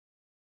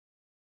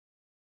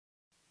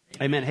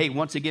Amen. Hey,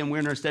 once again, we're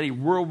in our study,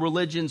 World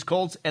Religions,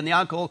 Cults, and the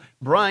Occult.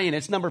 Brian,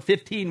 it's number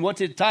 15.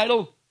 What's its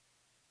title?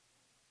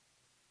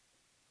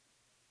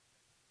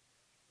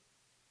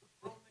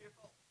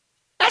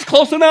 That's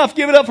close enough.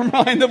 Give it up for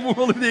Brian, the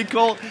World of the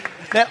Occult.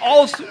 That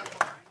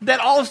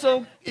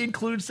also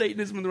includes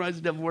Satanism and the rise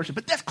of devil worship.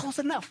 But that's close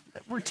enough.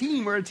 We're a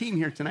team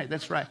here tonight.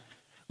 That's right.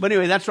 But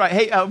anyway, that's right.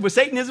 Hey, with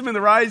Satanism and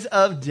the rise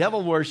of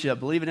devil worship,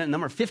 believe it or not,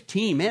 number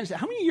 15. Man,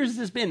 how many years has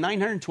this been?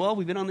 912?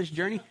 We've been on this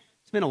journey?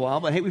 It's been a while,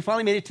 but hey, we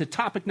finally made it to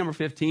topic number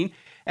 15,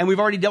 and we've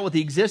already dealt with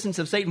the existence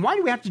of Satan. Why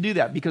do we have to do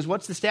that? Because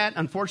what's the stat?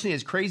 Unfortunately,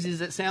 as crazy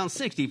as it sounds,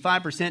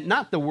 65%,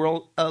 not the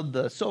world of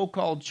the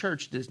so-called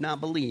church, does not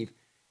believe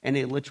in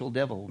a literal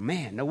devil.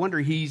 Man, no wonder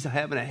he's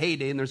having a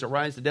heyday and there's a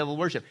rise to devil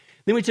worship.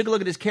 Then we took a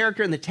look at his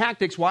character and the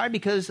tactics. Why?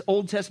 Because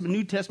Old Testament,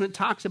 New Testament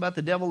talks about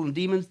the devil and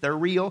demons. They're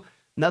real.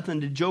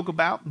 Nothing to joke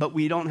about, but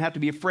we don't have to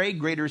be afraid.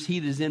 Greater is he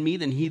that is in me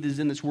than he that is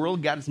in this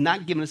world. God has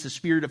not given us a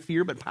spirit of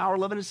fear, but power,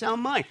 love, and a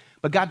sound mind.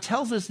 But God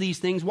tells us these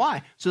things.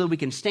 Why? So that we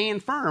can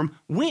stand firm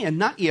when,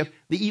 not if,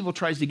 the evil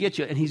tries to get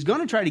you. And he's going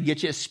to try to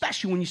get you,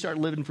 especially when you start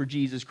living for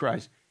Jesus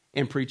Christ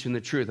and preaching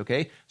the truth,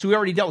 okay? So we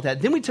already dealt with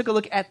that. Then we took a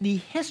look at the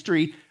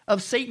history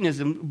of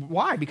Satanism.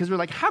 Why? Because we're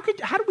like, how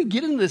do we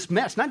get into this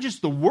mess? Not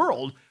just the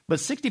world, but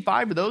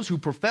 65 of those who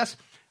profess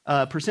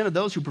percent of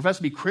those who profess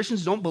to be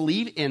Christians don't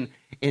believe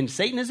in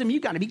Satanism.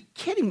 You've got to be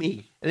kidding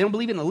me. They don't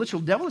believe in the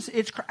literal devil.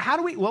 How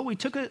do we? Well, we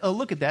took a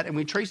look at that and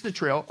we traced the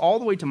trail all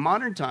the way to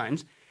modern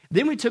times.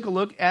 Then we took a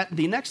look at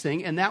the next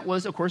thing, and that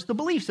was, of course, the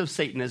beliefs of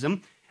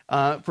Satanism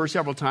for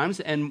several times.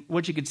 And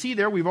what you can see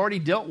there, we've already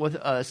dealt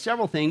with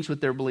several things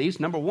with their beliefs.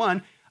 Number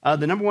one,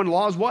 the number one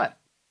law is what?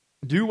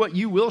 Do what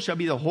you will shall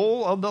be the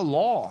whole of the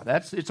law.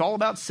 It's all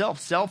about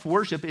self.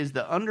 Self-worship is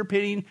the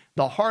underpinning,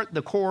 the heart,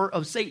 the core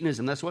of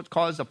Satanism. That's what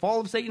caused the fall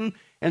of Satan.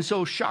 And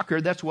so,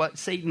 shocker, that's what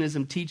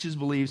Satanism teaches,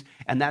 believes,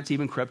 and that's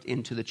even crept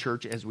into the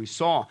church as we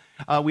saw.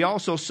 We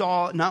also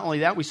saw, not only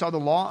that, we saw the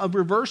law of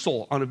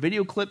reversal on a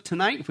video clip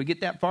tonight. If we get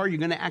that far, you're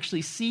going to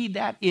actually see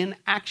that in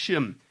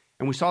action.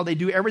 And we saw they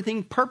do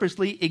everything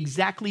purposely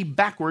exactly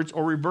backwards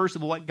or reverse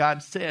of what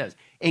God says,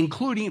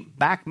 including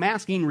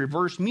backmasking,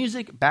 reverse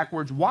music,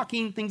 backwards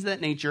walking, things of that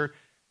nature,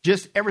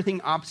 just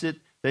everything opposite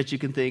that you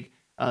can think,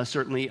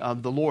 certainly,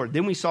 of the Lord.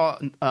 Then we saw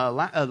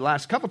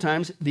last couple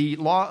times the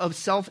law of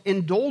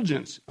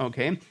self-indulgence,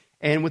 okay?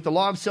 And with the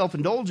law of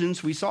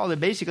self-indulgence, we saw that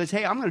basically it's,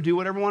 hey, I'm going to do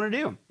whatever I want to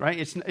do, right?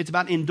 It's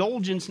about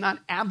indulgence, not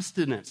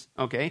abstinence,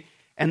 okay?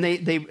 And they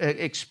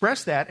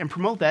express that and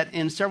promote that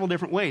in several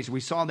different ways. We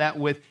saw that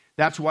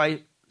that's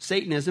why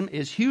Satanism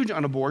is huge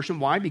on abortion.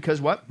 Why?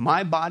 Because what?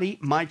 My body,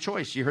 my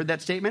choice. You heard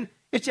that statement?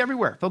 It's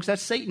everywhere. Folks,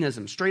 that's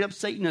Satanism, straight up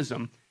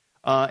Satanism.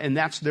 And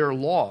that's their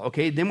law,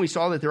 okay? Then we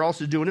saw that they're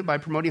also doing it by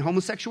promoting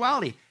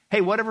homosexuality.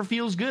 Hey, whatever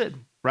feels good,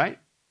 right?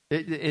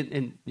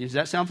 And does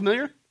that sound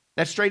familiar?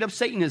 That's straight up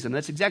Satanism.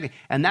 That's exactly.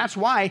 And that's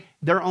why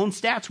their own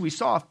stats, we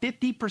saw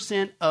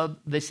 50% of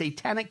the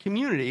satanic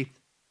community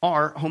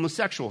are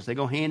homosexuals. They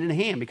go hand in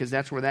hand because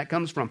that's where that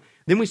comes from.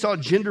 Then we saw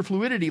gender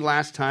fluidity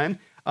last time.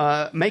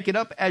 Make it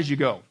up as you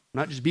go.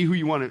 Not just be who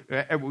you want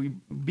to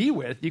be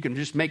with. You can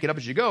just make it up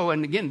as you go.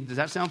 And again, does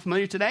that sound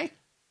familiar today?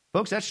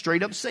 Folks, that's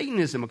straight up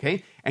Satanism,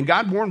 okay? And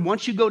God warned,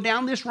 once you go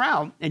down this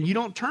route and you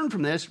don't turn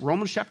from this,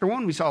 Romans chapter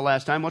 1 we saw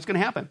last time, what's going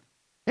to happen?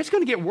 It's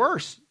going to get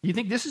worse. You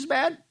think this is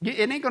bad?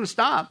 It ain't going to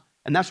stop.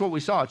 And that's what we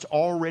saw. It's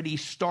already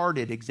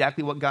started,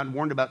 exactly what God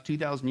warned about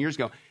 2,000 years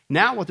ago.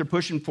 Now what they're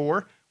pushing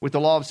for with the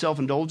law of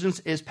self-indulgence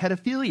is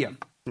pedophilia,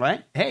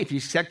 right? Hey, if you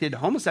accepted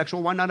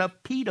homosexual, why not a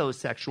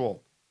pedosexual?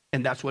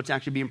 And that's what's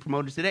actually being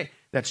promoted today.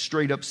 That's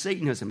straight up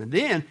Satanism. And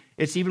then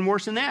it's even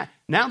worse than that.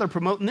 Now they're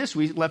promoting this,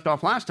 we left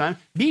off last time,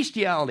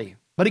 bestiality.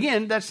 But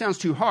again, that sounds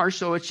too harsh,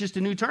 so it's just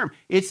a new term.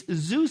 It's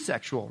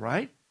zoosexual,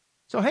 right?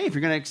 So hey, if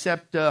you're going to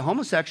accept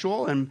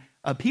homosexual and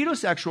a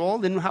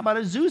pedosexual, then how about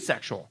a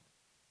zoosexual?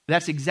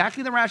 That's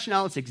exactly the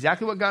rationale. It's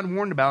exactly what God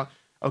warned about,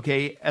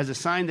 okay, as a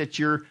sign that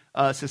your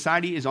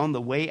society is on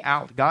the way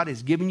out. God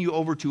has given you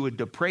over to a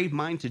depraved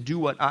mind to do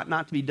what ought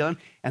not to be done.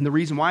 And the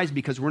reason why is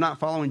because we're not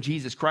following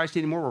Jesus Christ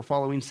anymore. We're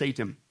following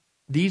Satan.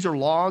 These are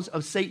laws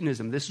of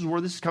Satanism. This is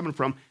where this is coming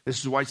from. This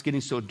is why it's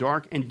getting so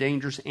dark and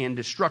dangerous and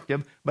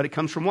destructive. But it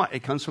comes from what?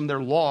 It comes from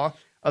their law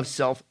of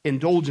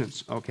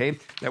self-indulgence, okay,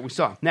 that we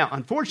saw. Now,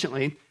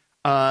 unfortunately,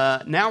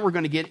 now we're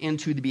going to get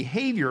into the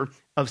behavior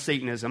of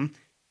Satanism.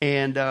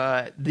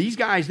 And these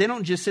guys, they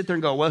don't just sit there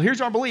and go, well,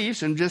 here's our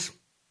beliefs, and just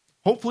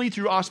hopefully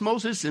through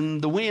osmosis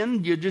and the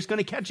wind, you're just going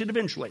to catch it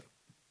eventually.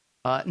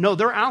 No,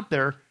 they're out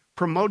there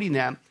promoting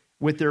that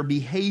with their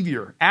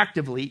behavior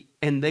actively,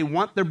 and they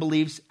want their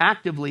beliefs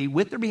actively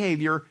with their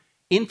behavior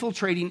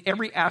infiltrating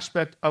every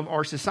aspect of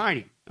our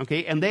society.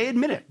 Okay, and they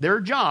admit it. Their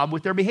job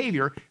with their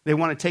behavior, they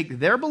want to take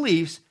their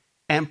beliefs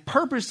and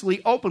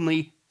purposely,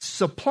 openly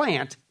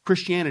supplant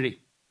Christianity.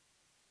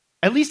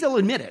 At least they'll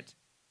admit it,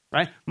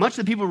 right? Much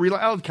of the people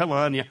realize, oh, come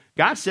on, yeah.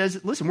 God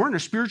says, listen, we're in a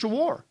spiritual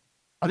war.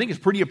 I think it's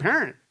pretty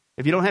apparent.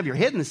 If you don't have your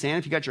head in the sand,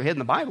 if you got your head in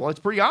the Bible, it's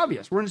pretty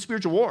obvious. We're in a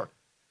spiritual war.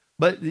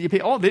 But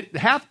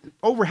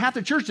over half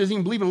the church doesn't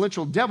even believe in a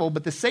literal devil,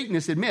 but the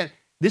Satanists admit,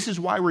 This is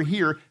why we're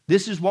here.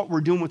 This is what we're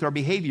doing with our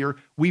behavior.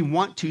 We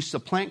want to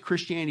supplant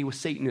Christianity with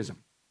Satanism.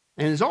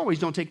 And as always,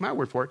 don't take my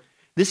word for it.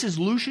 This is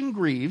Lucian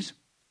Greaves.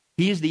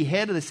 He is the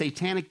head of the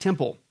Satanic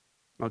Temple.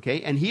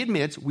 Okay, and he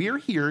admits we are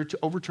here to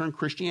overturn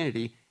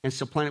Christianity and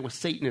supplant it with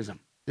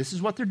Satanism. This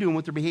is what they're doing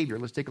with their behavior.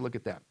 Let's take a look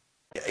at that.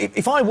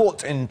 If I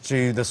walked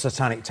into the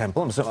Satanic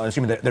Temple, I'm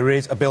assuming that there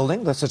is a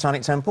building, the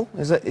Satanic Temple,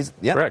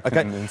 yeah? Correct,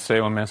 okay. in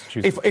Salem,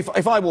 Massachusetts.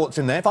 If I walked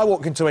in there, if I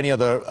walk into any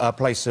other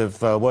place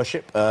of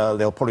worship,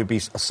 there'll probably be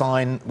a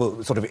sign,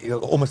 well, sort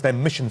of almost their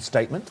mission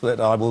statement that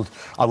I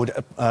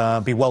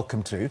would be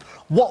welcome to.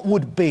 What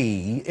would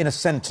be, in a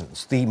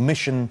sentence, the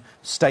mission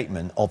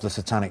statement of the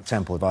Satanic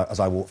Temple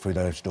as I walk through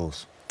those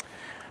doors?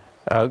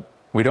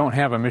 We don't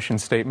have a mission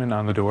statement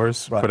on the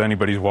doors, right, but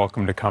anybody's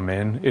welcome to come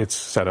in. It's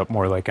set up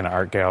more like an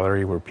art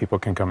gallery where people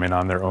can come in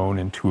on their own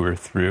and tour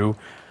through.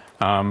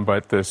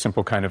 But the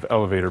simple kind of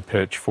elevator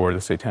pitch for the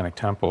Satanic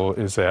Temple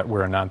is that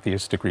we're a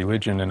non-theistic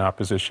religion in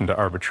opposition to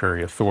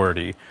arbitrary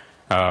authority.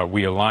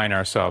 We align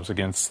ourselves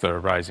against the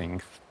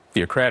rising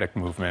theocratic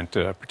movement,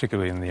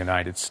 particularly in the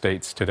United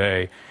States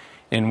today.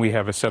 And we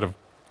have a set of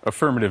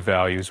affirmative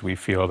values we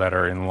feel that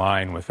are in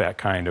line with that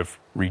kind of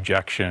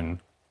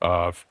rejection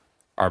of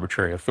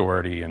arbitrary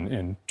authority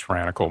and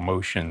tyrannical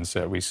motions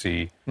that we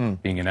see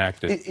being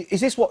enacted.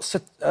 Is this what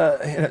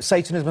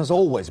Satanism has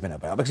always been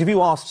about? Because if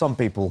you ask some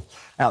people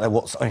out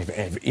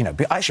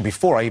there actually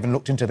before I even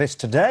looked into this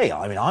today,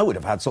 I mean, I would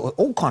have had sort of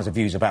all kinds of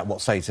views about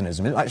what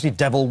Satanism is, actually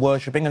devil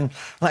worshipping and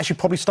actually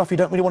probably stuff you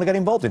don't really want to get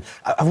involved in.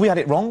 Have we had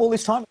it wrong all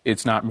this time?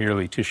 It's not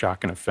merely to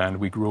shock and offend.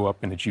 We grew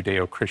up in a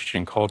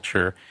Judeo-Christian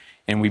culture,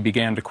 and we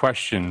began to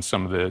question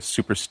some of the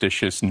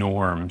superstitious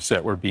norms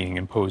that were being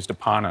imposed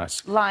upon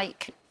us.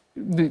 Like?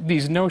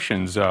 These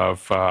notions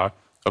of the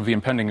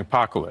impending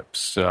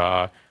apocalypse,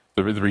 the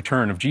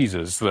return of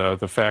Jesus,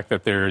 the fact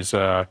that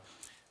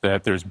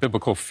there's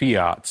biblical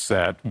fiats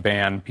that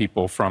ban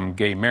people from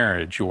gay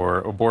marriage or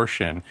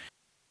abortion.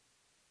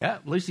 Yeah,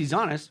 at least he's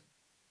honest.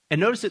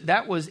 And notice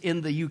that was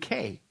in the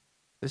UK.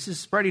 This is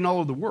spreading all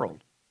over the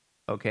world,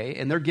 okay?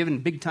 And they're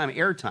given big-time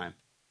airtime.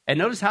 And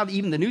notice how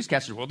even the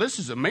newscasters, well, this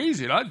is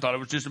amazing. I thought it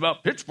was just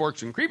about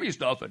pitchforks and creepy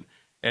stuff,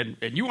 and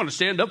you want to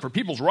stand up for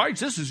people's rights?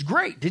 This is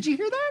great. Did you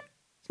hear that?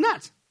 It's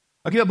nuts.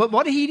 Okay, but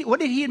what did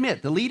he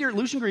admit? The leader,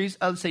 Lucian Greaves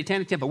of the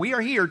Satanic Temple. We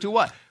are here to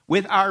what?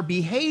 With our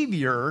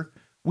behavior,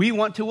 we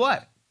want to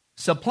what?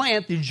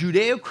 Supplant the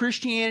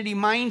Judeo-Christianity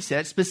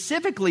mindset,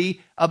 specifically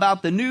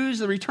about the news,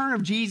 the return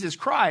of Jesus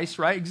Christ,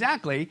 right?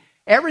 Exactly.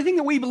 Everything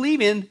that we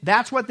believe in,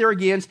 that's what they're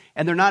against,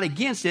 and they're not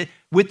against it.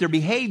 With their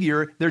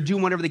behavior, they're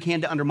doing whatever they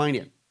can to undermine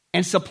it.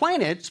 And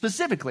supplant it,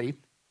 specifically,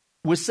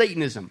 with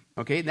Satanism.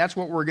 Okay, that's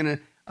what we're going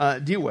to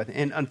deal with.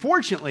 And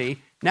unfortunately,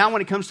 now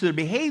when it comes to their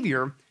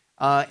behavior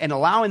and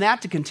allowing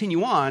that to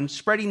continue on,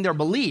 spreading their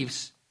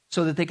beliefs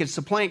so that they can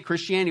supplant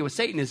Christianity with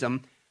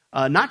Satanism,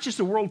 not just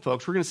the world,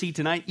 folks, we're going to see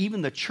tonight,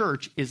 even the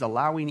church is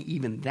allowing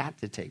even that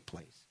to take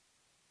place.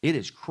 It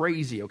is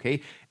crazy,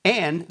 okay?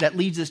 And that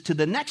leads us to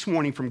the next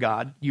warning from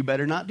God. You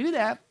better not do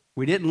that.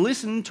 We didn't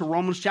listen to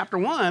Romans chapter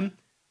 1,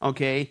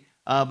 okay?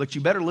 But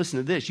you better listen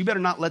to this. You better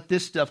not let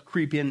this stuff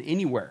creep in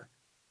anywhere,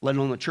 let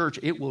alone the church.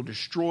 It will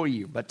destroy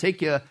you. But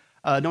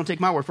don't take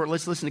my word for it.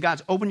 Let's listen to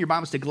God's. Open your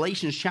Bibles to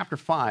Galatians chapter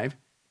 5.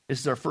 This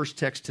is our first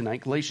text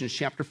tonight, Galatians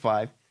chapter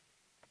 5.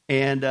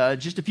 And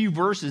just a few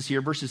verses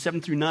here, verses 7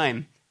 through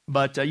 9.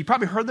 But you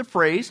probably heard the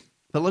phrase,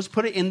 but let's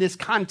put it in this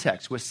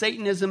context. With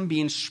Satanism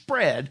being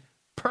spread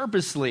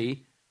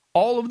purposely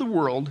all over the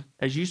world,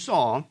 as you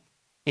saw,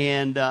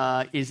 and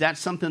is that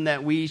something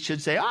that we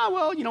should say,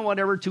 well, you know,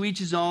 whatever, to each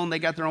his own, they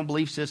got their own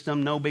belief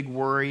system, no big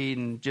worry,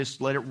 and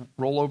just let it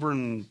roll over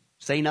and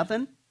say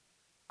nothing?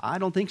 I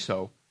don't think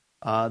so.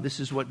 This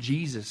is what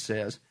Jesus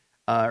says,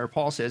 or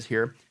Paul says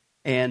here,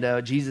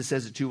 and Jesus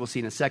says it too. We'll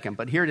see in a second.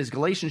 But here it is,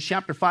 Galatians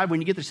chapter 5. When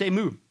you get there, say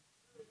move.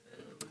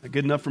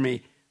 Good enough for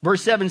me.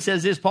 Verse 7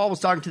 says this. Paul was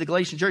talking to the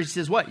Galatian church. He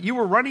says, what? You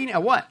were running a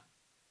what?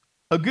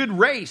 A good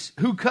race.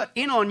 Who cut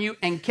in on you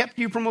and kept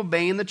you from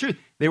obeying the truth?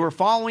 They were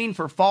following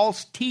for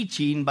false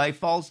teaching by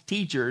false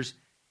teachers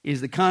is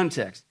the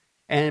context.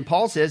 And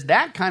Paul says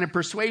that kind of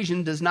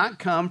persuasion does not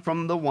come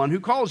from the one who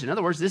calls you. In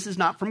other words, this is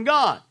not from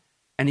God.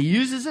 And he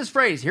uses this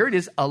phrase. Here it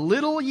is. A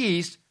little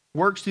yeast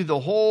works through the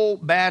whole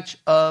batch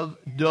of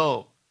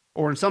dough.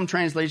 Or in some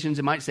translations,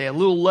 it might say a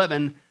little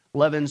leaven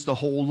leavens the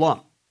whole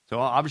lump. So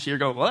obviously you're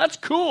going, well, that's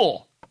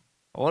cool.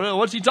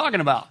 What's he talking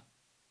about?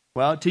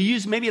 Well, to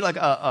use maybe like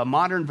a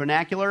modern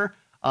vernacular,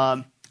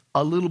 a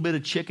little bit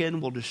of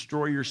chicken will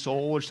destroy your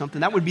soul or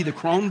something. That would be the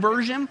Crone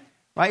version,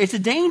 right? It's a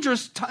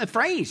dangerous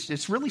phrase.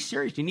 It's really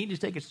serious. You need to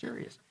take it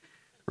serious,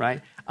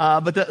 right?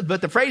 But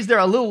the phrase there,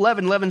 a little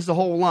leaven leavens the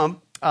whole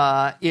lump,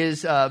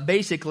 is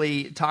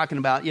basically talking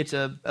about, it's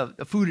a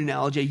food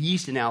analogy, a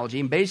yeast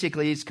analogy, and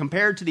basically it's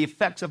compared to the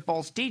effects of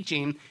false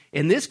teaching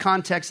in this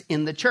context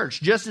in the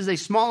church. Just as a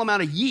small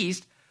amount of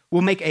yeast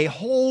will make a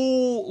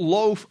whole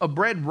loaf of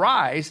bread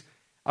rise,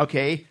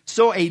 okay,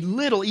 so a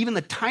little, even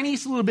the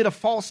tiniest little bit of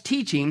false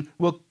teaching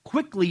will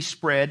quickly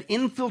spread,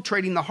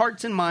 infiltrating the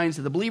hearts and minds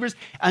of the believers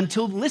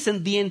until,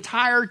 listen, the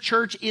entire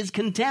church is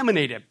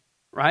contaminated.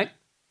 right?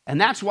 And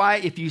that's why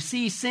if you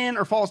see sin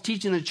or false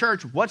teaching in the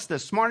church, what's the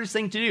smartest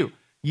thing to do?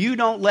 You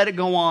don't let it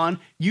go on.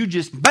 You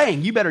just,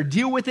 bang, you better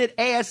deal with it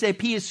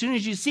ASAP as soon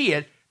as you see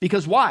it.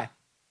 Because why?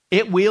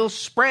 It will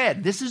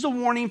spread. This is a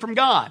warning from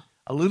God.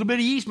 A little bit of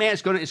yeast, man,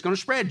 it's going to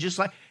spread. Just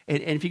like,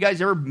 and if you guys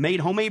ever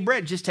made homemade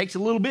bread, it just takes a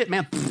little bit,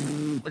 man.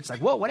 It's like,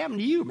 whoa, what happened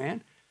to you,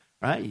 man?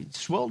 Right? You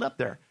swelled up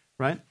there,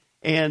 right?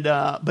 And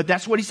but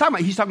that's what he's talking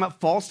about. He's talking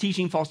about false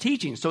teaching.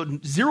 So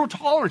zero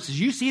tolerances.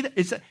 You see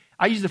that?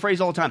 I use the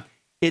phrase all the time.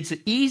 It's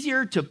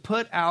easier to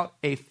put out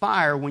a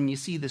fire when you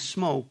see the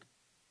smoke,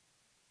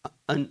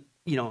 and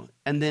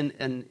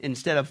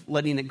instead of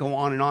letting it go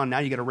on and on, now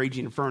you got a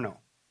raging inferno,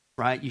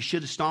 right? You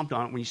should have stomped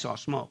on it when you saw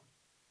smoke.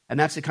 And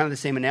that's kind of the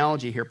same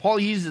analogy here. Paul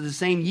uses the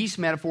same yeast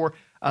metaphor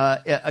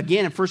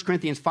again in 1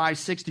 Corinthians 5,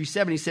 6 through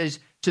 7. He says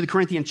to the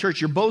Corinthian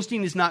church, your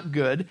boasting is not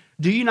good.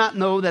 Do you not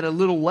know that a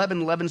little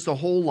leaven leavens the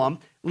whole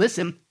lump?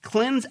 Listen,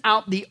 cleanse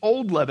out the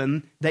old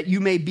leaven that you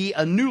may be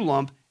a new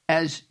lump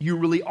as you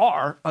really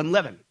are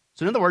unleavened.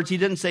 So in other words, he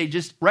didn't say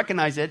just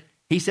recognize it.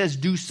 He says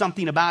do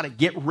something about it.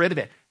 Get rid of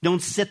it.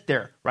 Don't sit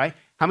there, right?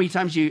 How many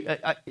times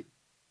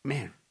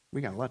man,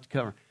 we got a lot to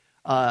cover.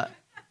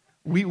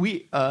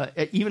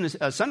 Even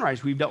as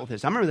Sunrise, we've dealt with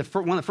this. I remember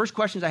one of the first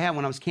questions I had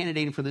when I was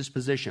candidating for this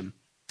position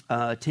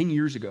 10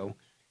 years ago,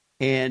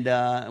 and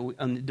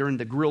during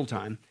the grill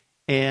time,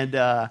 and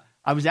I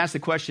was asked the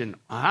question,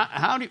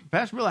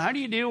 Pastor Bill, how do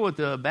you deal with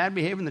the bad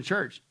behavior in the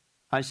church?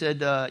 I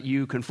said,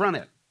 you confront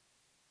it.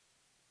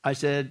 I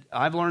said,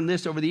 I've learned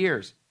this over the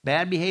years.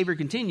 Bad behavior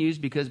continues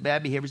because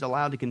bad behavior is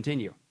allowed to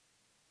continue.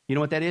 You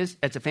know what that is?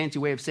 That's a fancy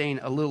way of saying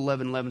a little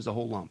leaven leavens the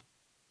whole lump.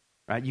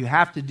 Right? You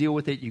have to deal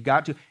with it. You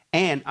got to.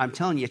 And I'm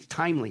telling you, it's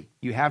timely.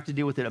 You have to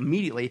deal with it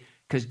immediately,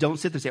 because don't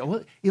sit there and say,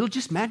 well, it'll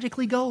just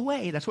magically go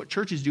away. That's what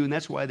churches do, and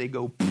that's why they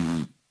go,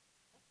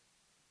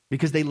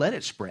 because they let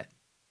it spread.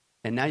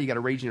 And now you got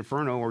a raging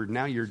inferno, or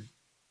now you're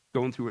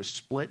going through a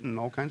split and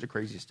all kinds of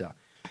crazy stuff.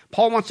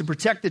 Paul wants to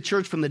protect the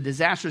church from the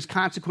disastrous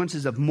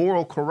consequences of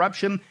moral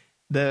corruption.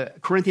 The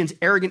Corinthians'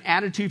 arrogant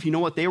attitude, if you know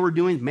what they were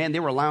doing, man, they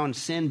were allowing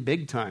sin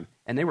big time.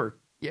 And they were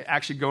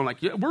actually going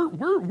like, yeah,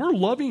 we're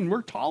loving,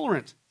 we're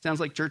tolerant. Sounds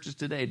like churches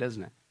today,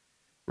 doesn't it?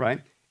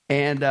 Right?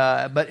 And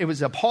but it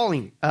was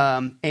appalling.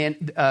 And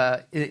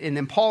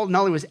then Paul not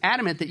only was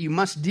adamant that you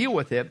must deal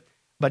with it,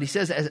 but he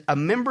says as a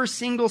member's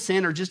single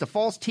sin or just a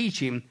false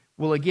teaching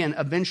will again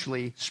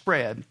eventually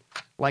spread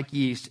like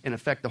yeast and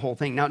affect the whole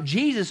thing. Now,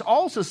 Jesus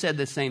also said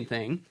the same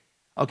thing,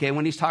 okay,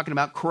 when he's talking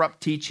about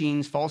corrupt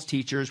teachings, false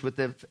teachers with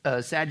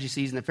the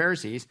Sadducees and the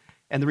Pharisees.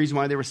 And the reason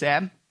why they were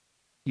sad,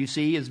 you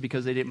see, is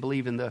because they didn't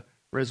believe in the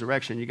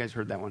resurrection. You guys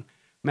heard that one.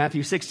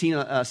 Matthew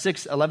 16,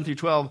 6, 11 through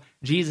 12,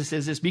 Jesus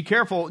says this, be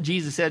careful,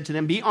 Jesus said to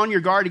them, be on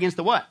your guard against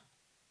the what?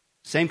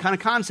 Same kind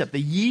of concept, the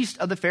yeast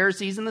of the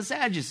Pharisees and the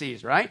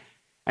Sadducees, right?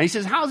 And he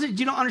says, how is it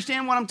you don't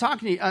understand what I'm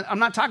talking to you? I'm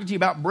not talking to you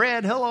about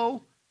bread,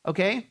 hello,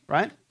 okay,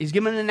 right? He's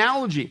giving an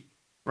analogy,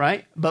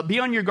 right? But be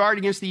on your guard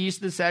against the yeast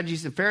of the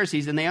Sadducees and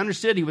Pharisees. And they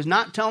understood he was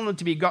not telling them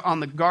to be on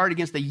the guard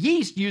against the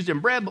yeast used in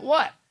bread, but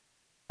what?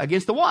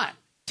 Against the what?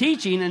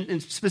 Teaching,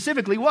 and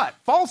specifically what?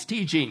 False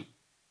teaching,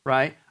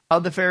 right?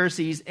 Of the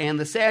Pharisees and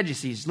the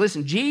Sadducees.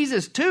 Listen,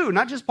 Jesus too,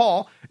 not just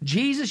Paul,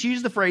 Jesus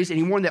used the phrase, and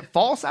he warned that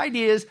false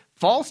ideas,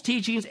 false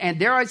teachings, and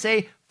dare I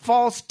say,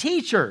 false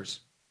teachers.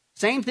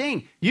 Same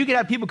thing. You could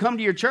have people come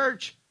to your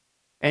church,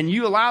 and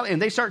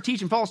they start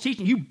teaching false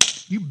teaching.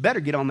 You better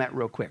get on that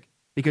real quick,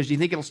 because do you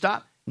think it'll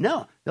stop?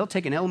 No, they'll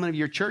take an element of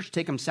your church,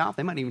 take them south.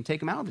 They might even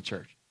take them out of the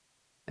church.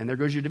 And there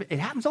goes your debate. It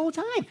happens all the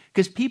time,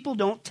 because people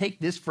don't take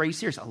this phrase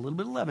serious. A little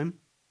bit of leaven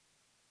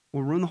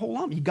will ruin the whole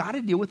lump. You got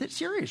to deal with it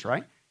serious,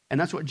 right? And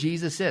that's what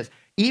Jesus says.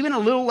 Even a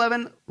little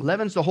leaven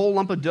leavens the whole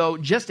lump of dough.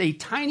 Just a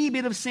tiny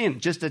bit of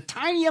sin, just a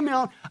tiny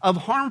amount of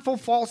harmful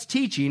false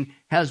teaching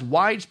has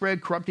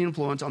widespread corrupting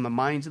influence on the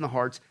minds and the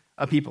hearts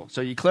of people.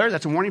 So you clear?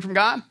 That's a warning from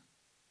God?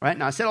 Right?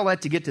 Now, I said all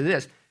that to get to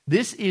this.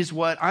 This is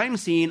what I'm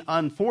seeing,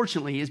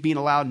 unfortunately, is being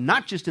allowed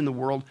not just in the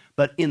world,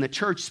 but in the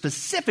church,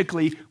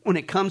 specifically when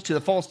it comes to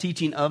the false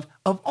teaching of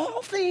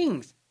all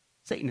things,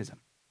 Satanism.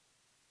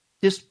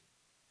 Just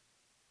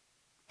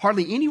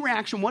hardly any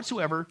reaction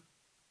whatsoever.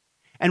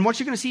 And what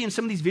you're going to see in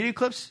some of these video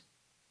clips,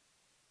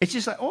 it's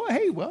just like, oh,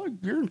 hey, well,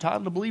 you're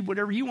entitled to believe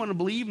whatever you want to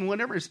believe and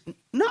whatever.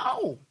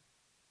 No,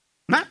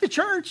 not the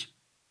church.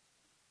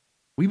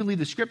 We believe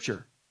the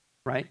scripture,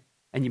 right?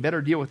 And you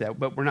better deal with that,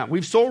 but we're not.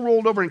 We've so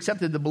rolled over and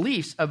accepted the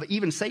beliefs of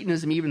even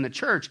Satanism, even the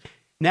church.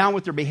 Now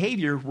with their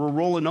behavior, we're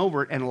rolling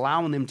over it and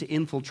allowing them to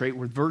infiltrate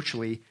with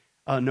virtually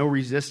no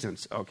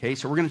resistance, okay?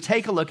 So we're going to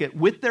take a look at,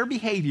 with their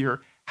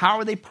behavior, how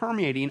are they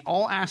permeating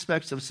all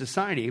aspects of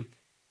society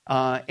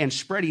and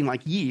spreading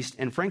like yeast,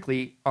 and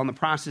frankly, on the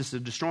process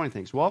of destroying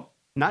things. Well,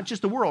 not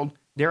just the world,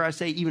 dare I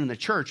say, even in the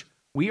church,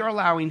 we are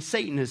allowing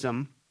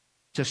Satanism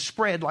to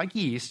spread like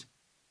yeast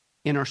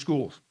in our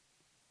schools,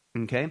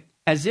 okay?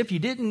 As if you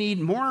didn't need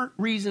more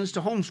reasons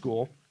to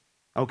homeschool,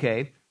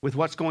 okay, with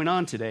what's going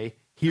on today,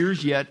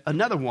 here's yet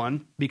another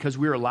one, because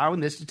we're allowing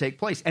this to take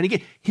place. And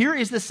again, here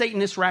is the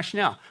Satanist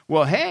rationale.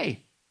 Well,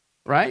 hey,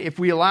 right? If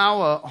we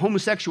allow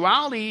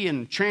homosexuality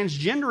and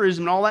transgenderism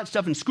and all that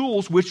stuff in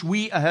schools, which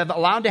we have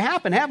allowed to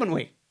happen, haven't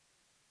we?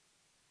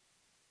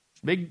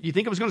 You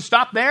think it was going to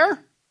stop there?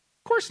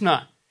 Of course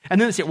not. And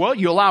then they say, well,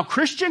 you allow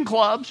Christian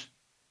clubs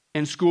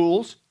in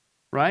schools,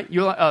 right?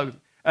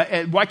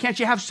 Why can't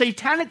you have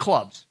satanic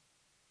clubs?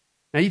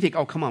 Now you think,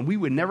 oh, come on, we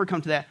would never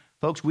come to that.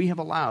 Folks, we have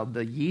allowed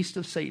the yeast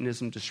of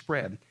Satanism to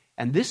spread.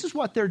 And this is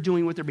what they're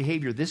doing with their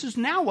behavior. This is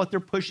now what they're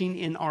pushing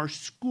in our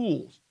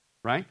schools,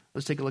 right?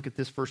 Let's take a look at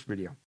this first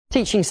video.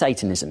 Teaching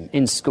Satanism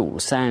in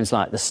schools sounds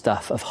like the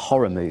stuff of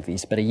horror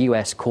movies, but a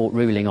US court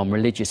ruling on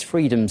religious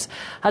freedoms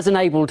has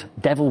enabled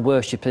devil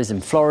worshippers in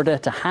Florida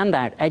to hand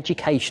out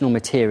educational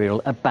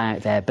material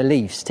about their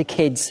beliefs to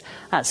kids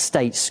at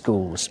state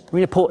schools.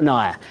 Rena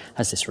Portnaya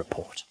has this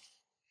report.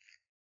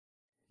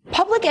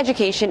 Public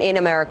education in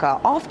America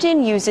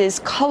often uses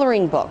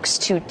coloring books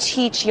to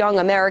teach young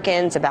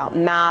Americans about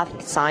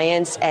math,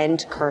 science,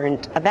 and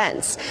current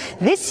events.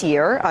 This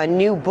year, a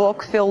new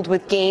book filled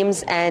with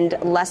games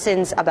and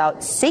lessons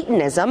about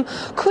Satanism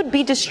could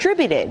be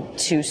distributed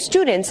to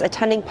students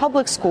attending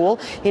public school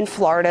in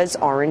Florida's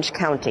Orange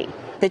County.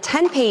 The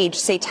 10-page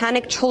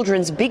Satanic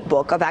Children's Big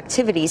Book of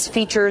Activities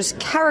features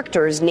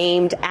characters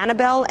named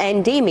Annabelle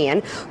and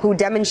Damien who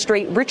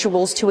demonstrate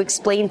rituals to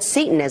explain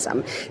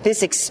Satanism.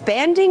 This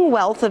expanding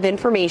wealth of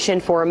information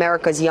for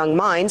America's young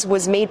minds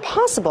was made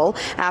possible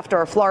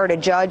after a Florida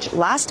judge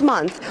last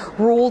month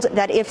ruled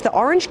that if the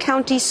Orange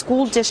County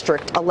School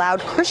District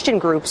allowed Christian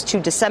groups to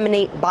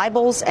disseminate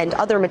Bibles and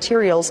other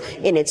materials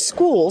in its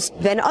schools,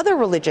 then other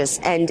religious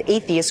and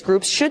atheist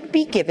groups should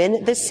be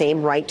given the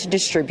same right to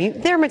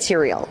distribute their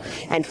material.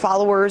 And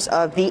followers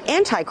of the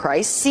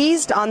Antichrist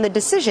seized on the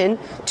decision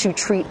to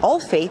treat all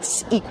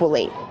faiths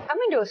equally.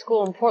 Coming to a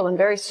school in Portland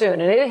very soon,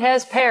 and it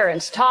has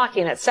parents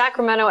talking at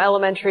Sacramento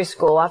Elementary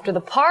School after the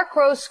Park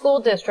Rose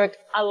School District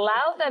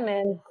allowed them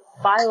in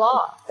by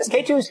law. As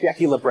K2's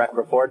Jackie Lebrecht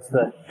reports,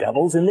 the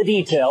devil's in the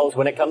details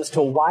when it comes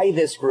to why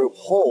this group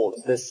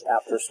holds this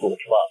after-school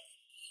club.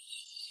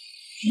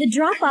 The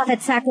drop-off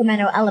at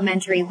Sacramento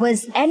Elementary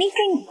was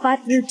anything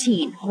but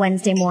routine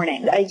Wednesday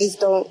morning. I just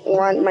don't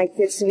want my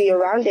kids to be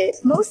around it.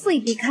 Mostly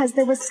because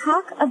there was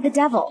talk of the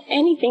devil.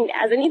 Anything that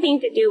has anything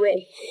to do with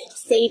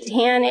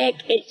satanic,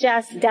 it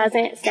just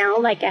doesn't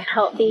sound like a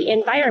healthy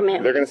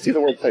environment. They're going to see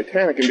the word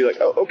satanic and be like,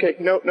 oh, okay,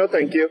 no,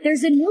 thank you.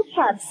 There's a new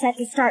club set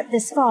to start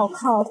this fall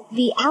called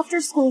the After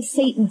School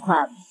Satan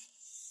Club.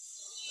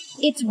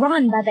 It's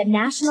run by the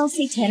National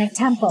Satanic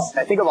Temple.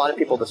 I think a lot of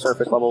people at the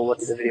surface level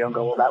look at the video and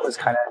go, well, that was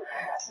kind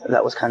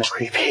of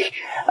creepy.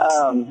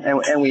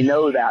 And we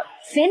know that.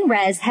 Finn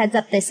Rez heads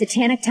up the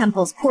Satanic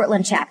Temple's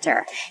Portland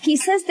chapter. He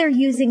says they're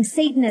using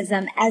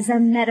Satanism as a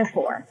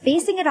metaphor,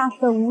 basing it off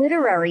the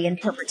literary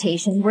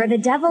interpretation where the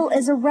devil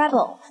is a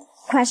rebel,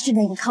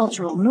 questioning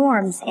cultural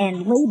norms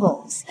and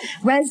labels.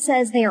 Rez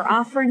says they are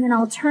offering an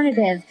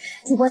alternative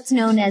to what's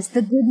known as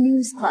the Good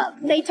News Club.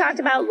 They talked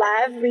about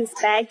love,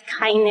 respect,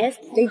 kindness.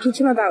 They teach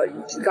them about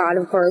God,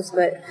 of course,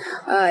 but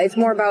it's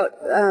more about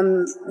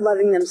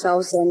loving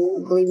themselves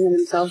and believing in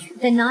themselves.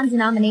 The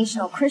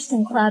non-denominational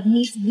Christian club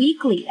meets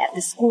weekly at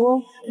the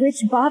school, which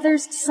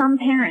bothers some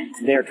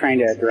parents. They're trying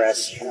to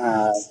address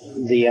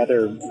the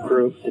other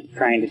group that's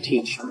trying to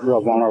teach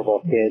real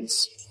vulnerable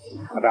kids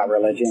about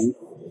religion.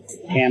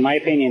 And my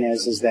opinion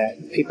is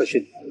that people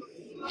should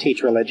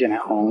teach religion at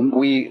home.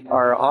 We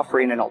are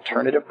offering an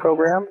alternative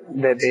program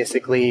that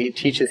basically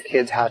teaches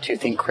kids how to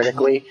think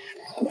critically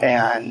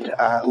and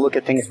look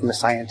at things from a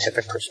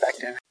scientific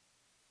perspective.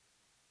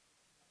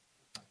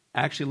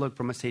 Actually look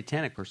from a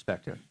satanic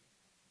perspective.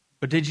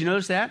 But did you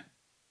notice that?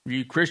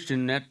 You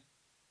Christian, that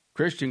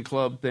Christian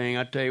club thing,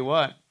 I tell you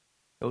what,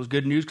 those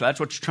Good News Club, that's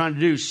what you're trying to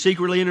do,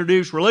 secretly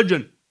introduce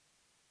religion.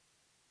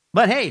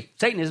 But hey,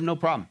 Satanism, no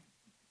problem.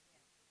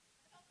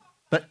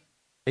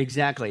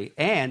 Exactly.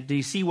 And do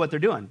you see what they're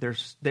doing?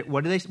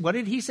 What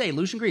did he say?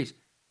 Lucian Greaves.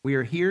 We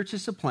are here to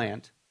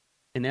supplant,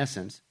 in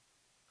essence,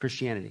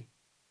 Christianity.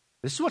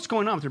 This is what's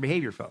going on with their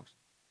behavior, folks.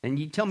 And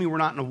you tell me we're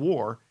not in a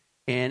war,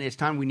 and it's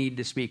time we need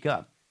to speak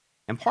up.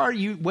 And part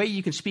of the way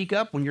you can speak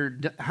up when you're,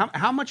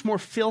 how much more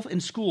filth in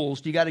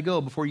schools do you got to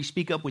go before you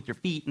speak up with your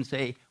feet and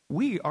say,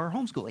 we are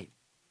homeschooling?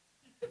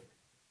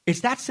 It's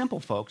that simple,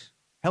 folks.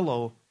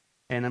 Hello.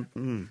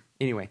 And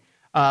anyway.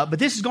 But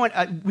this is going,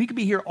 we could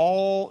be here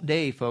all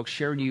day, folks,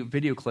 sharing you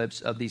video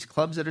clips of these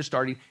clubs that are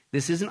starting.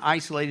 This isn't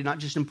isolated, not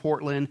just in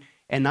Portland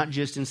and not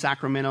just in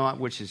Sacramento,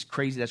 which is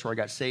crazy. That's where I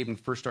got saved and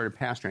first started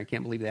pastoring. I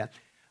can't believe that.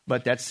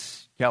 But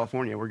that's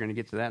California. We're going to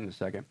get to that in a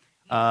second.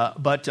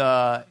 But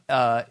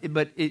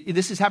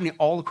this is happening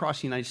all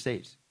across the United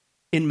States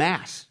in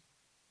mass.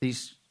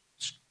 These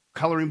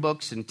coloring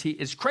books and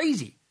it's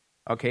crazy,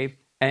 okay?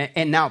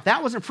 And now, if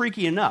that wasn't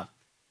freaky enough,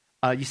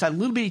 you saw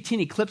little bitty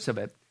teeny clips of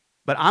it.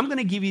 But I'm going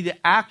to give you the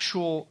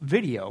actual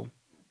video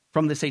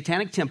from the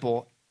Satanic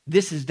Temple.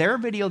 This is their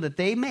video that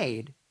they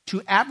made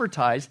to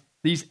advertise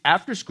these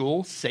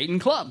after-school Satan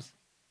clubs,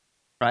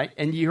 right?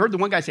 And you heard the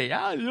one guy say,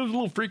 it was a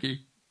little freaky.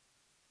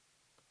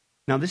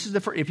 Now, this is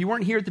if you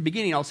weren't here at the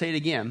beginning, I'll say it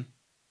again.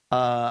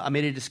 I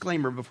made a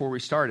disclaimer before we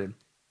started.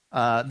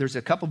 There's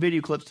a couple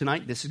video clips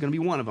tonight. This is going to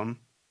be one of them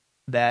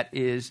that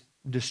is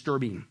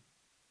disturbing.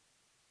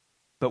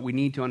 But we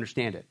need to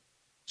understand it.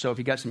 So if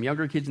you got some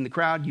younger kids in the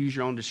crowd, use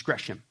your own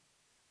discretion.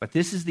 But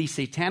this is the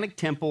Satanic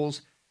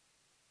Temple's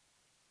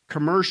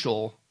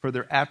commercial for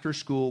their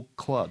after-school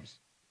clubs.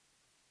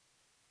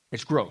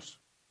 It's gross.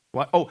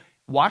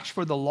 Watch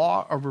for the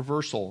law of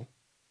reversal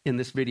in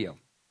this video.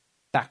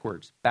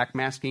 Backwards.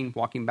 Backmasking,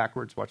 walking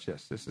backwards. Watch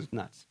this. This is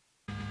nuts.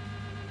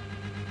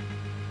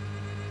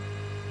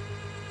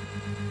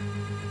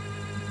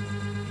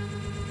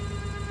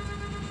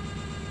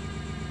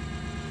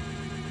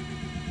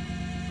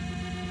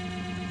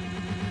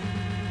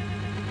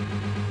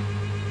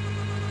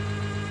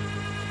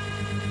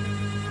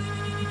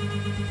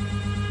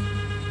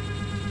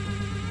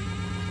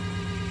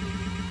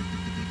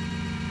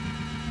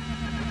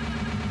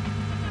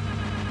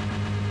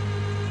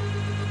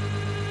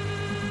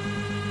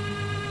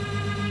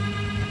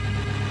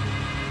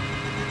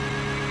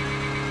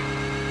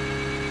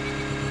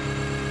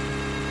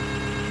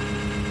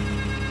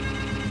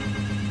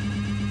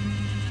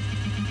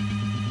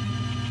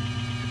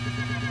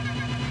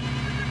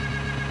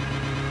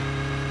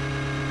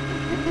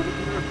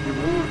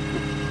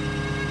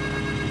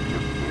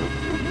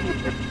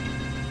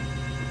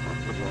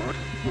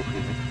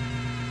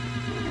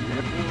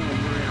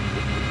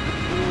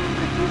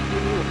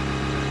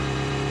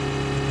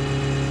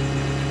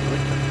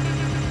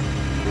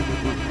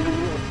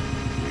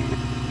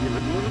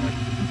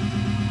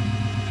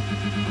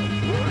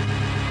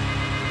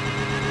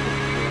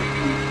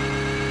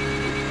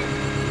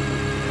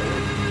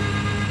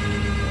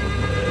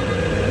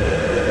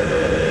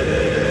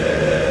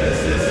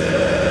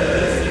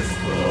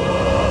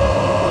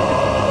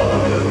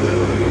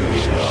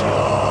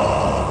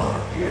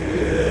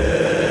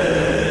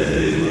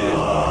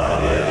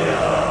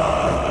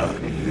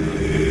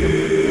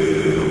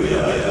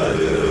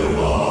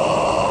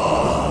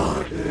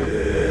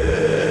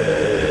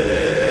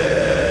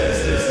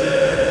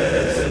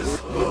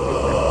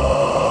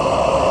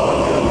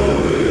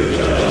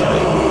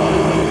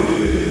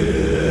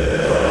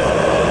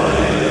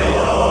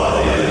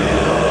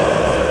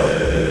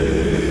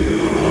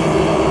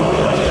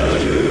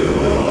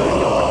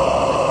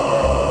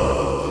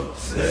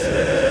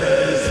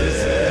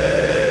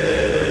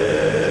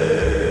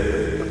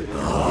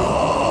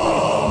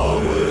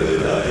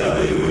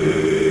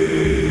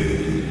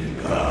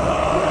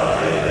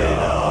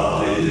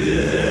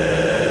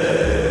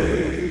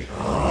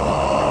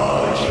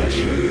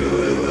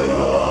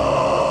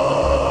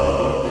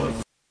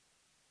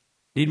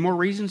 Need more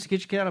reasons to get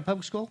your kid out of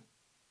public school?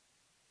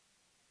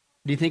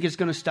 Do you think it's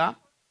going to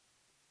stop?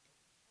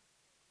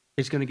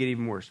 It's going to get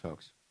even worse,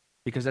 folks.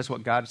 Because that's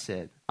what God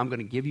said. I'm going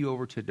to give you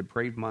over to a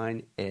depraved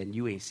mind, and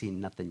you ain't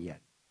seen nothing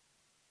yet.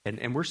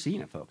 And we're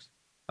seeing it, folks.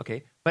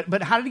 Okay?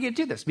 But how did we get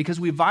to this?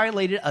 Because we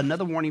violated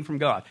another warning from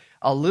God.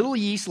 A little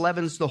yeast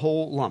leavens the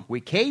whole lump.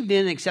 We caved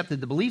in and accepted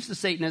the beliefs of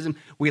Satanism.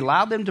 We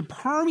allowed them to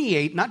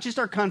permeate not just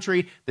our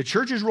country. The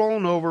church is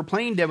rolling over,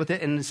 playing dead with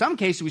it. And in some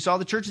cases, we saw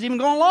the churches even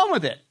going along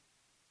with it.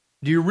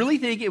 Do you really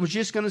think it was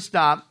just going to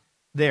stop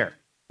there?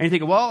 And you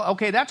think, well,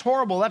 okay, that's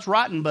horrible, that's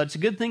rotten, but it's a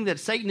good thing that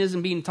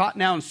Satanism being taught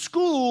now in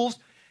schools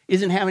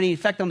isn't having any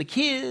effect on the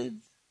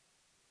kids.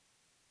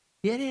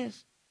 Yeah, it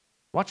is.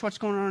 Watch what's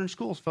going on in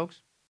schools,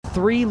 folks.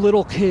 3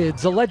 little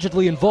kids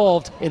allegedly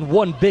involved in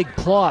one big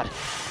plot.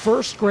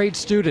 First-grade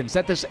students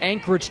at this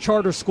Anchorage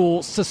charter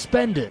school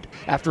suspended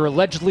after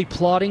allegedly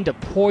plotting to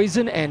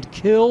poison and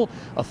kill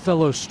a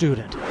fellow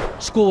student.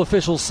 School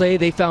officials say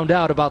they found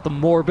out about the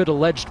morbid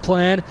alleged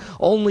plan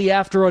only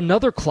after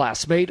another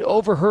classmate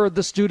overheard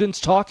the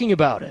students talking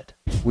about it.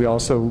 We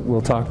also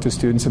will talk to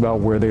students about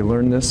where they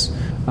learned this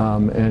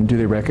and do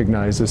they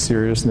recognize the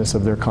seriousness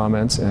of their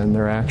comments and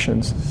their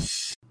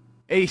actions.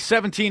 A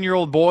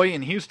 17-year-old boy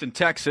in Houston,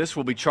 Texas,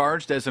 will be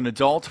charged as an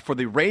adult for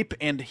the rape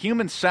and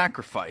human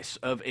sacrifice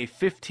of a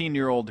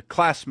 15-year-old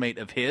classmate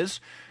of his,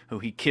 who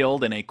he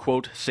killed in a,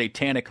 quote,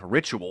 satanic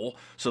ritual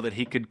so that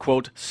he could,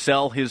 quote,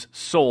 sell his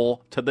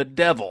soul to the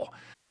devil.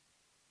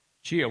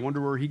 Gee, I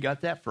wonder where he got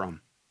that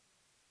from.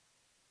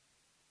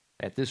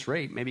 At this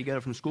rate, maybe he got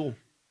it from school.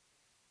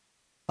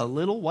 A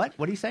little what?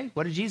 What did he say?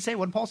 What did Jesus say?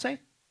 What did Paul say?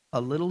 A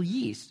little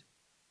yeast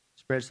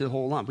spreads to the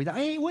whole lump. We thought,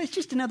 hey, well, it's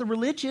just another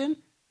religion.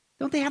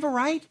 Don't they have a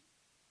right?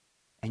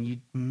 And you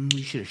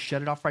should have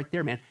shut it off right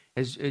there, man.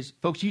 As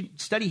folks, you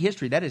study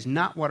history, that is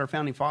not what our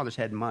founding fathers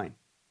had in mind.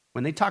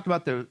 When they talked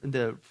about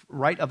the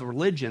right of a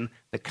religion,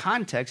 the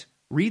context,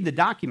 read the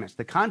documents.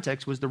 The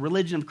context was the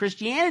religion of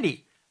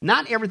Christianity.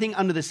 Not everything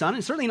under the sun,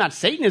 and certainly not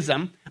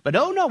Satanism. But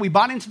oh no, we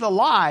bought into the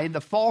lie, the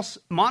false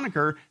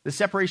moniker, the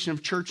separation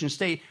of church and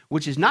state,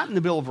 which is not in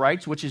the Bill of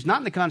Rights, which is not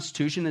in the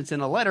Constitution. It's in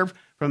a letter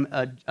from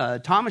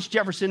Thomas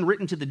Jefferson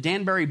written to the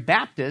Danbury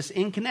Baptists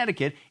in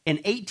Connecticut in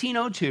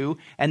 1802.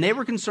 And they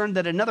were concerned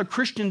that another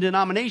Christian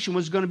denomination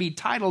was going to be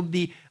titled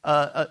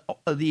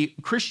the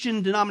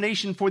Christian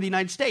denomination for the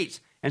United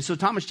States. And so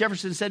Thomas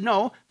Jefferson said,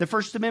 no, the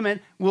First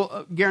Amendment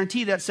will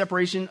guarantee that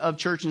separation of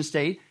church and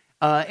state.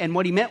 And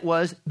what he meant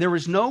was there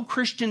was no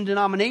Christian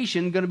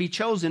denomination going to be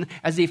chosen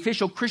as the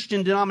official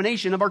Christian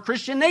denomination of our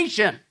Christian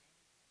nation.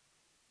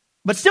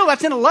 But still,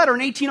 that's in a letter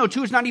in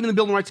 1802. It's not even the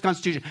Bill of Rights of the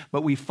Constitution.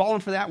 But we've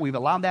fallen for that. We've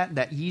allowed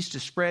that yeast to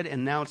spread,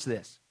 and now it's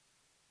this.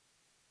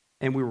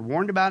 And we were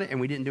warned about it, and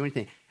we didn't do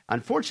anything.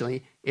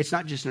 Unfortunately, it's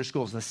not just in our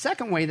schools. The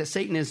second way that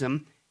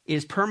Satanism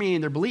is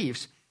permeating their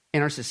beliefs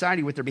in our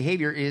society with their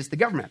behavior is the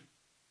government.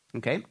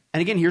 Okay?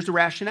 And again, here's the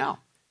rationale,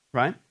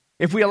 right?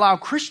 If we allow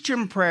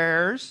Christian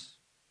prayers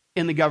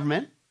in the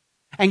government,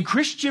 and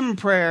Christian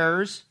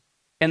prayers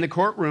in the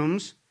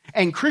courtrooms,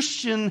 and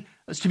Christians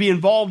to be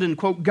involved in,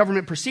 quote,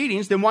 government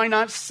proceedings, then why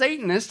not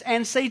Satanist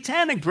and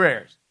satanic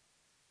prayers?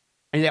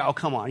 And they oh,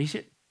 come on.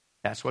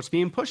 That's what's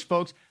being pushed,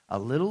 folks. A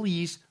little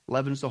yeast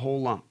leavens the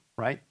whole lump,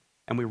 right?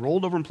 And we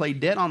rolled over and played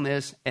dead on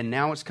this, and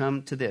now it's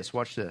come to this.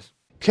 Watch this.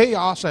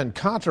 Chaos and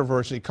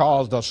controversy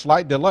caused a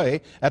slight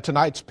delay at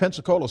tonight's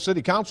Pensacola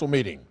City Council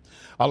meeting.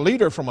 A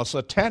leader from a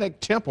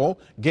satanic temple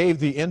gave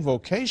the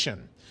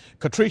invocation.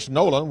 Catrice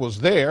Nolan was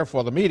there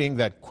for the meeting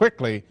that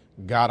quickly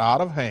got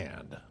out of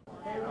hand.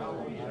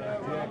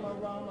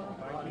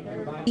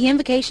 The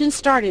invocation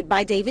started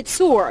by David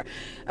Soar,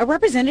 a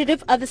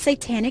representative of the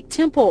Satanic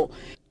Temple.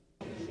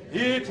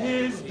 It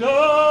is done.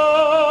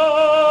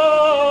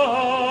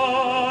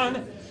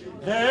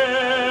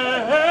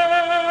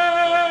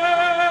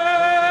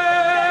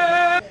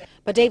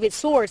 But David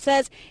Soar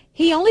says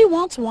he only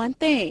wants one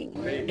thing.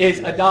 Is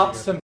adopt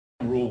some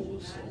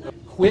rules.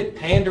 Quit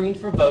pandering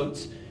for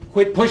votes.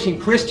 Quit pushing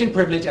Christian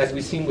privilege, as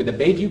we've seen with the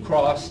Bayview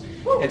Cross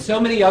and so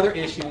many other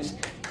issues,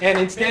 and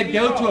instead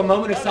go to a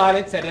moment of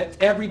silence and let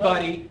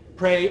everybody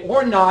pray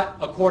or not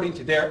according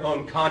to their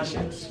own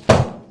conscience.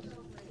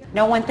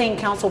 Now, one thing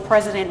Council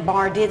President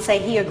Barr did say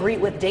he agreed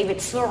with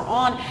David Soar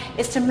on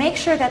is to make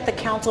sure that the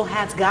council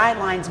has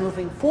guidelines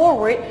moving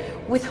forward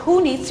with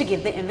who needs to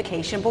give the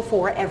invocation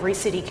before every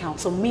city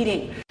council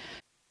meeting.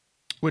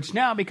 Which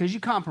now, because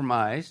you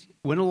compromised,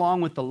 went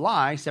along with the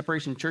lie,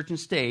 separation of church and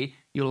state,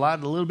 you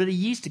allowed a little bit of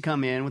yeast to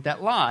come in with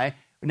that lie,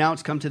 now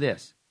it's come to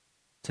this.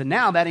 So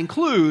now that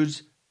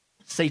includes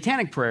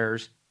satanic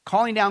prayers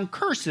calling down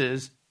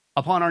curses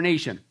upon our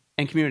nation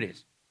and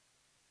communities.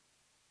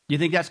 Do you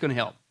think that's going to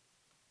help?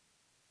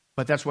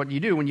 But that's what you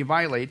do when you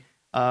violate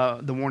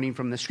the warning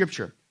from the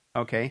Scripture,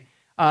 okay?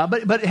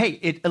 But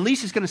hey, at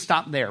least it's going to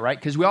stop there, right?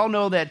 Because we all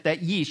know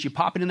that yeast, you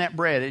pop it in that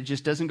bread, it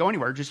just doesn't go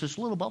anywhere. Just this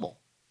little bubble.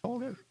 That's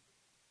all it is.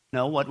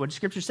 No, what does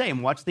Scripture say?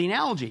 And what's the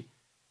analogy?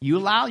 You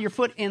allow your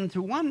foot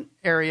into one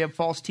area of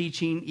false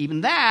teaching,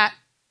 even that,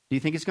 do you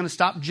think it's going to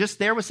stop just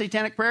there with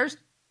satanic prayers?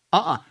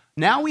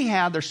 Now we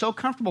have, they're so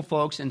comfortable,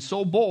 folks, and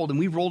so bold, and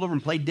we've rolled over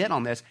and played dead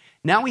on this.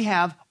 Now we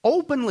have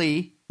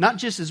openly, not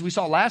just as we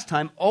saw last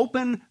time,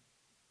 open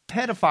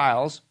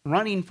pedophiles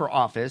running for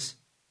office.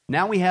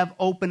 Now we have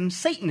open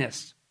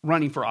Satanists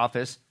running for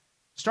office,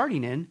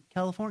 starting in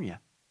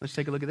California. Let's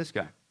take a look at this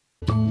guy.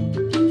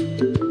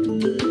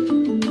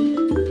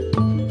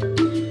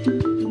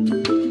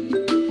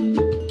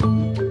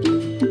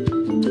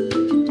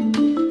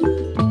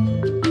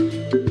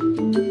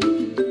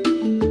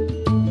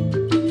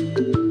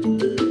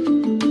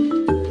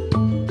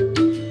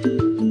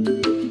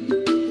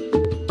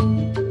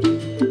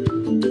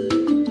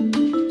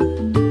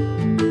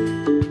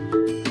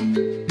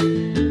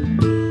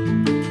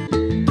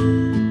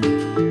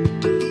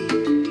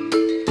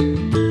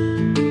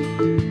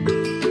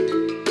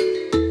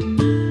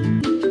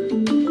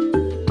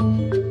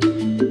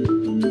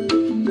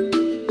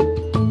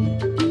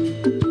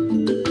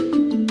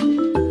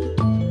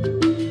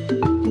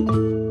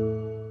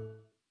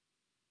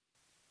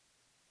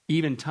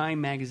 Even Time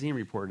magazine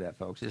reported that,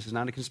 folks. This is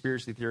not a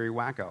conspiracy theory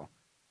wacko.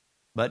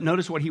 But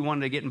notice what he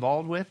wanted to get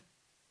involved with.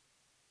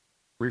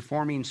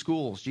 Reforming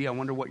schools. Gee, I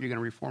wonder what you're going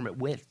to reform it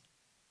with.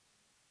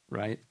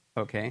 Right?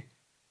 Okay.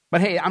 But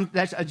hey,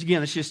 that's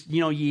just,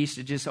 yeast.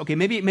 It just, okay,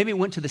 maybe it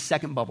went to the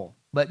second bubble.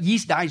 But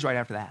yeast dies right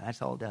after that.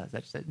 That's all it does.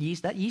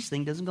 That yeast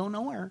thing doesn't go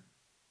nowhere.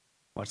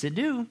 What's it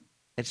do?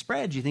 It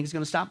spreads. You think it's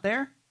going to stop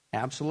there?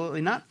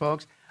 Absolutely not,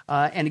 folks.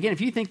 And again,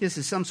 if you think this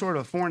is some sort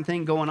of foreign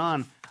thing going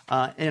on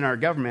in our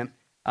government,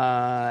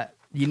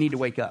 you need to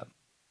wake up,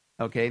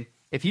 okay?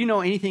 If you know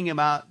anything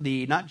about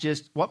not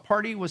just, what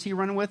party was he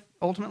running with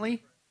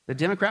ultimately? The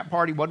Democrat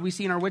Party. What did we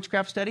see in our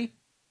witchcraft study?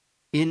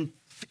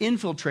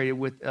 Infiltrated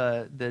with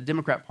the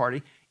Democrat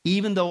Party,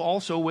 even though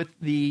also with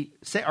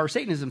our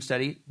Satanism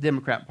study,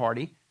 Democrat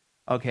Party,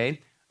 okay?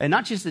 And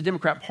not just the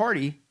Democrat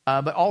Party,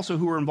 but also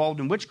who were involved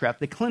in witchcraft,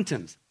 the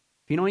Clintons.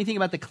 If you know anything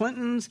about the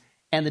Clintons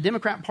and the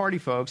Democrat Party,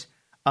 folks,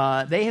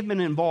 they have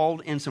been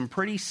involved in some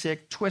pretty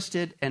sick,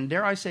 twisted, and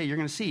dare I say, you're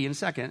going to see in a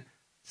second,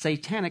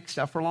 satanic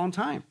stuff for a long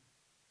time.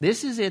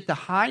 This is at the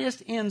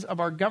highest ends of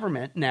our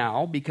government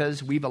now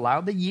because we've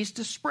allowed the yeast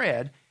to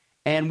spread,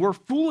 and we're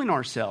fooling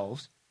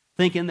ourselves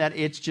thinking that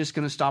it's just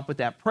going to stop with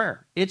that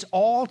prayer. It's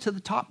all to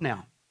the top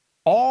now.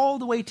 All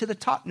the way to the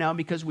top now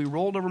because we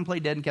rolled over and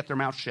played dead and kept our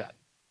mouth shut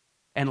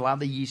and allowed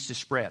the yeast to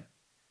spread.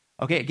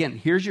 Okay, again,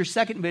 here's your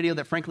second video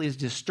that frankly is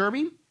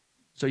disturbing.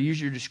 So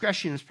use your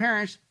discretion as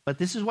parents, but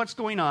this is what's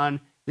going on.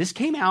 This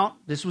came out.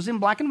 This was in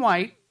black and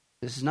white.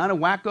 This is not a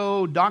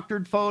wacko,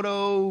 doctored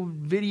photo,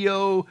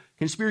 video,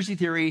 conspiracy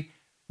theory.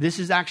 This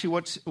is actually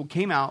what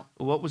came out,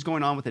 what was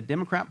going on with the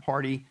Democrat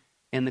Party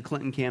and the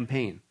Clinton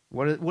campaign.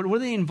 What are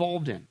they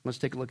involved in? Let's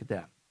take a look at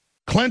that.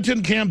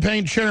 Clinton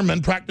campaign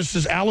chairman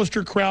practices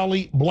Aleister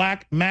Crowley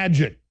black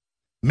magic,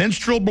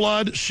 menstrual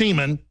blood,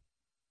 semen,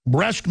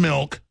 breast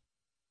milk,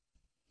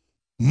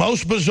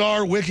 most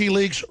bizarre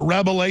WikiLeaks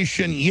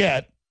revelation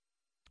yet,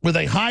 with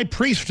a high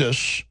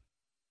priestess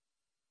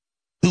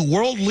who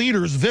world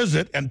leaders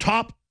visit and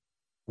top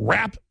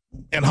rap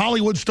and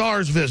Hollywood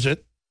stars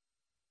visit,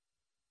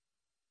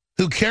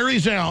 who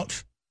carries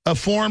out a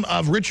form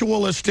of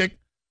ritualistic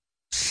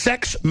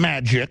sex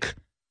magic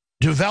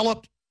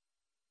developed,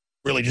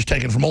 really just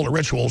taken from older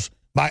rituals,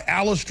 by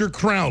Aleister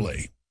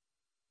Crowley.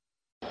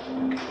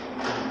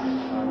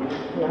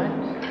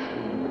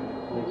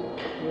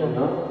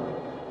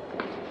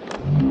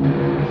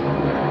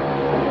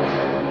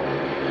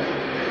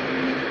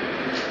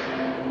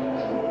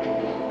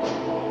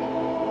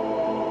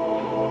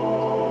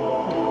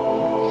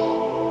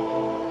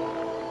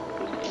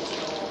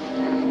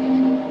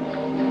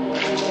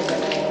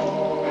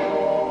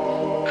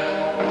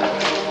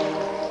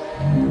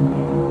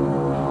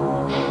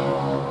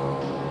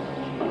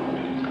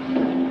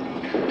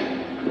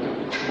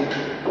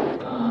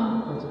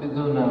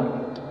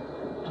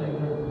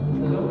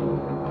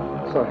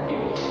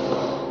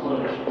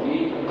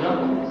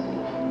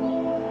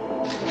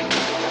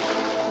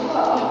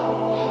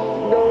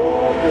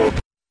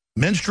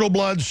 Menstrual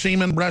blood,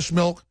 semen, breast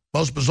milk,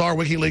 most bizarre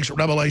WikiLeaks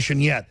revelation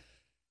yet.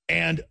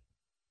 And,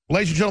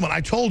 ladies and gentlemen,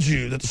 I told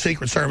you that the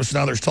Secret Service and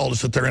others told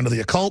us that they're into the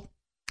occult,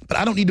 but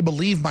I don't need to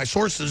believe my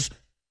sources.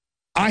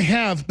 I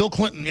have Bill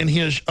Clinton in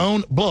his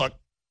own book,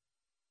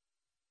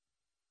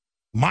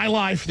 My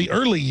Life, the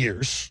Early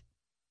Years,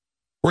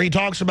 where he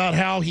talks about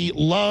how he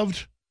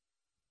loved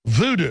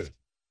voodoo,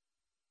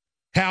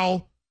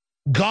 how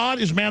God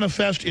is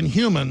manifest in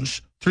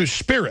humans through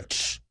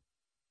spirits,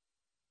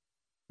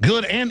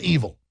 good and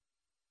evil,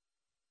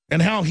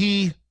 and how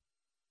he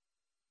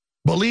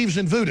believes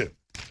in voodoo.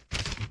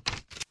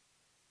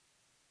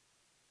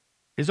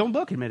 His own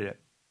book admitted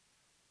it,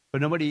 but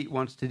nobody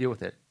wants to deal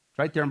with it. It's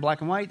right there in black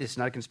and white. This is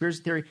not a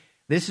conspiracy theory.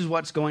 This is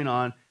what's going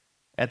on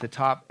at the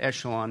top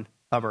echelon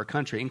of our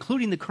country,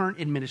 including the current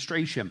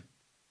administration.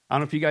 I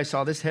don't know if you guys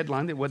saw this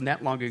headline. That wasn't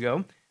that long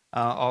ago.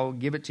 I'll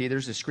give it to you.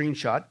 There's a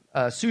screenshot.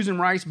 Susan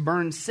Rice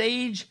burned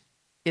sage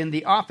in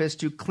the office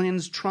to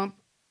cleanse Trump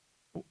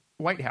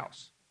White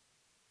House.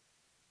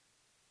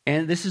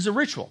 And this is a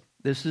ritual.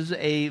 This is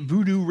a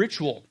voodoo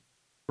ritual,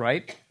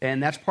 right?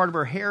 And that's part of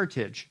her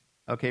heritage,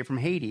 okay, from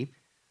Haiti.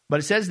 But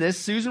it says this: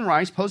 Susan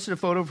Rice posted a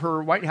photo of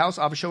her White House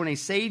office showing a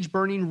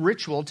sage-burning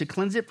ritual to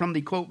cleanse it from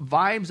the, quote,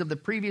 vibes of the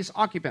previous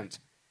occupants.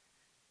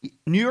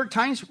 New York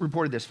Times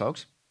reported this,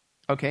 folks,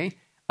 okay,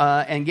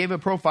 and gave a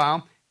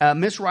profile.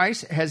 Miss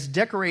Rice has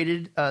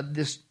decorated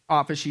this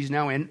office she's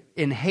now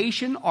in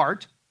Haitian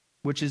art,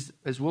 which is,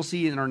 as we'll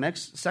see in our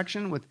next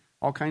section, with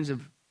all kinds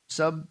of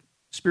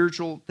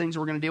sub-spiritual things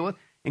we're going to deal with,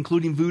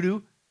 including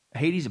voodoo.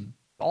 Haiti's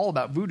all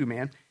about voodoo,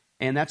 man.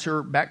 And that's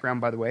her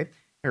background, by the way,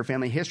 her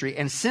family history.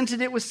 And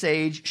scented it with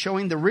sage,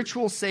 showing the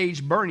ritual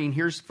sage burning.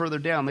 Here's further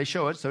down. They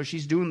show it. So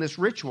she's doing this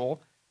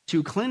ritual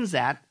to cleanse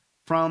that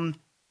from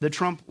the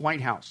Trump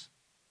White House.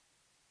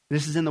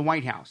 This is in the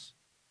White House.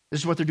 This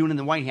is what they're doing in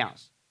the White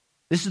House.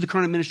 This is the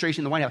current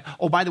administration in the White House.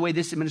 Oh, by the way,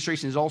 this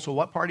administration is also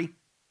what party?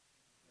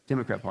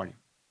 Democrat Party.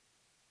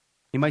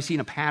 You might see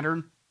a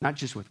pattern, not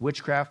just with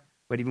witchcraft,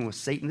 but even with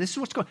Satan. This is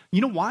what's going on.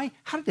 You know why?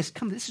 How did this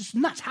come? This is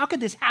nuts. How could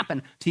this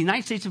happen to the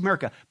United States of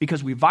America?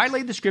 Because we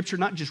violated the scripture,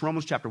 not just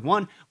Romans chapter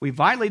 1. We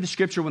violated the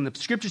scripture when the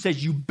scripture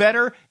says you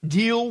better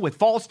deal with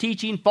false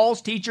teaching,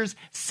 false teachers,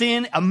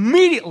 sin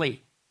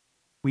immediately.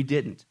 We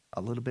didn't.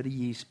 A little bit of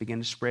yeast began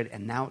to spread,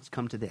 and now it's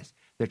come to this.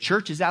 The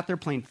church is out there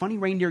playing funny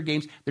reindeer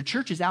games. The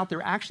church is out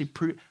there actually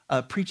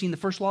preaching the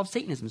first law of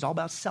Satanism. It's all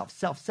about self,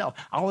 self, self.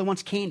 All I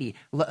want's candy,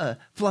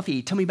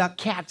 fluffy, tell me about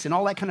cats, and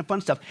all that kind of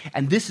fun stuff.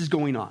 And this is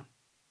going on.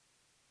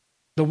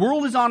 The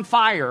world is on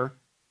fire,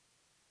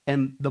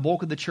 and the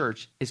bulk of the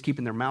church is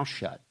keeping their mouth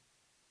shut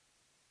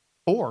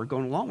or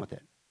going along with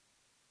it.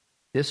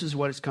 This is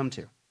what it's come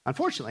to.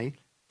 Unfortunately,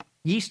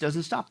 yeast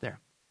doesn't stop there.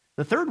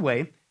 The third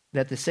way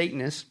that the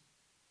Satanists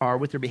are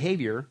with their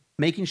behavior,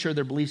 making sure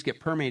their beliefs get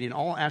permeated in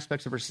all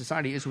aspects of our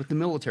society, is with the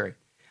military.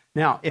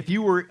 Now, if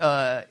you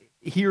were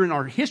here in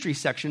our history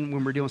section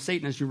when we're dealing with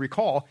Satanists, you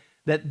recall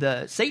that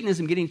the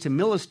Satanism getting to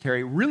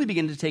military really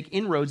began to take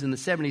inroads in the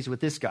 70s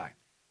with this guy,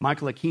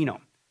 Michael Aquino,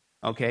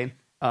 okay?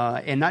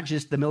 And not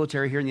just the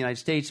military here in the United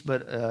States,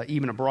 but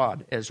even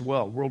abroad as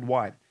well,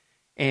 worldwide.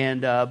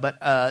 And but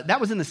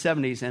that was in the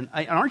 70s. And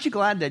aren't you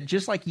glad that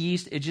just like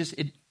yeast,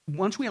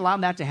 once we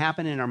allowed that to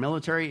happen in our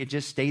military, it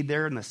just stayed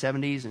there in the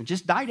 70s and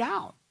just died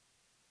out.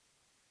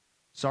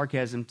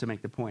 Sarcasm to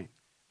make the point.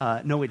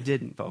 No, it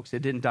didn't, folks.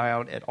 It didn't die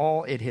out at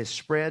all. It has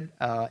spread.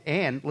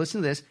 And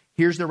listen to this.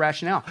 Here's the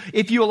rationale.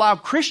 If you allow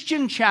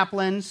Christian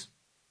chaplains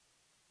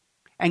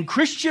and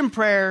Christian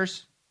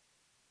prayers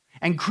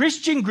and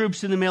Christian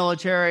groups in the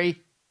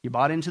military, You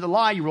bought into the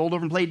lie. You rolled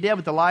over and played dead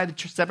with the lie that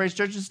separates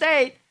church and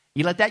state.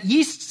 You let that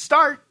yeast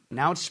start.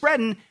 Now it's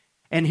spreading.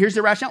 And here's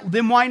the rationale.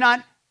 Then why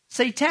not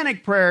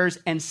satanic prayers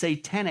and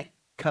satanic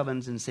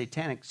covens and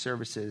satanic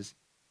services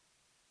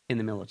in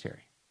the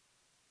military?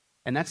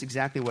 And that's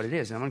exactly what it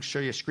is. And I'm going to show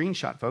you a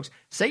screenshot, folks.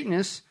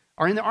 Satanists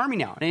are in the army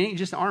now. And it ain't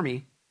just the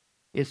army.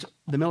 It's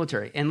the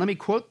military. And let me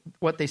quote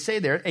what they say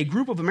there. A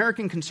group of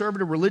American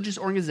conservative religious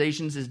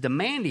organizations is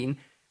demanding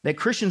that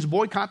Christians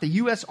boycott the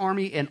U.S.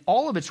 Army and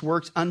all of its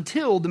works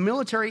until the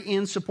military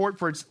ends support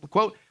for its,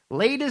 quote,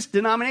 latest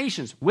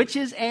denominations,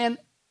 witches and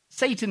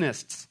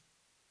Satanists.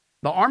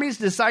 The Army has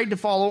decided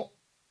to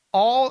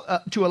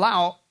to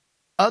allow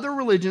other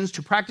religions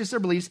to practice their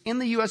beliefs in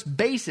the U.S.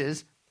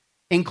 bases,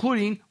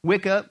 including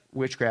Wicca,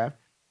 witchcraft,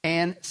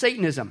 and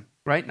Satanism.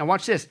 Right? Now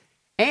watch this.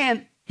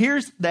 And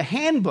here's the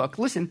handbook.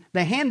 Listen,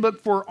 the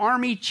handbook for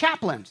Army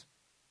chaplains.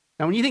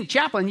 Now, when you think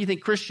chaplain, you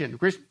think Christian.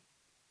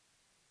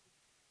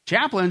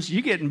 Chaplains,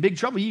 you get in big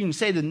trouble. You can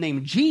say the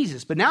name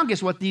Jesus. But now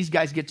guess what these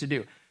guys get to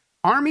do?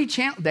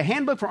 The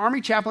handbook for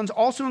Army chaplains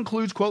also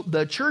includes, quote,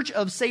 the Church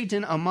of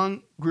Satan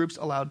among groups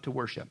allowed to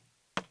worship.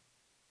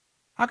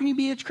 How can you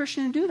be a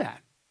Christian and do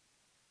that?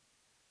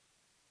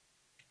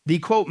 The,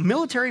 quote,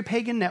 Military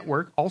Pagan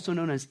Network, also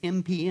known as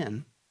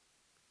MPN,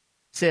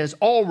 says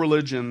all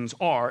religions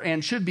are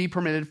and should be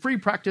permitted free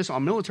practice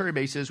on military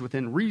bases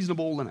within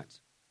reasonable limits.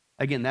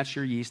 Again, that's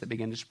your yeast that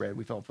began to spread.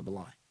 We fell for the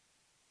lie.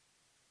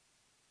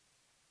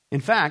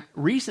 In fact,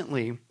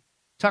 recently,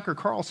 Tucker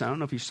Carlson, I don't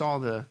know if you saw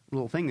the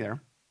little thing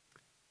there,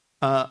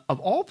 of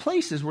all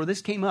places where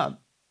this came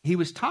up, he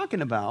was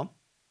talking about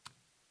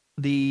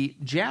the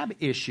jab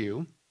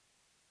issue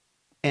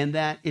and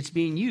that it's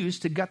being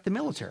used to gut the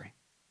military.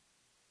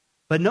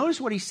 But notice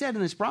what he said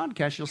in this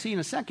broadcast, you'll see in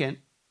a second,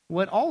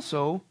 what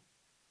also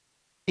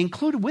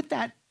included with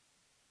that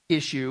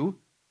issue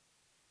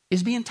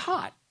is being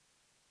taught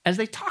as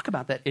they talk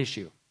about that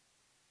issue.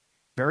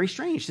 Very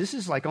strange. This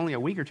is like only a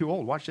week or two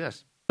old. Watch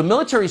this. The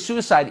military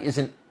suicide is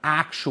an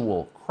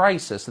actual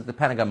crisis that the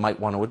Pentagon might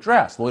want to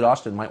address. Lloyd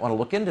Austin might want to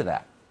look into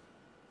that.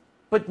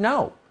 But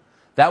no,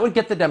 that would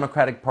get the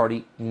Democratic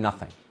Party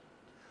nothing.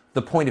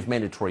 The point of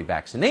mandatory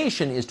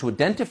vaccination is to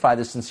identify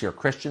the sincere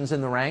Christians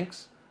in the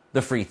ranks,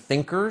 the free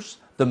thinkers,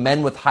 the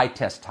men with high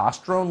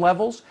testosterone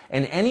levels,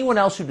 and anyone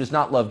else who does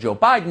not love Joe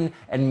Biden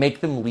and make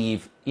them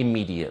leave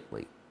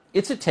immediately.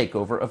 It's a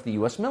takeover of the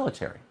U.S.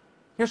 military.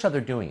 Here's how they're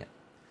doing it.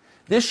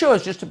 This show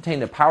has just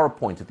obtained a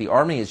PowerPoint that the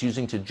Army is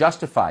using to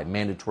justify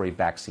mandatory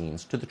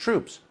vaccines to the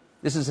troops.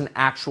 This is an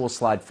actual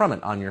slide from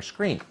it on your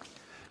screen.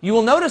 You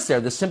will notice there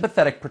the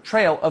sympathetic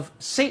portrayal of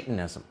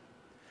Satanism.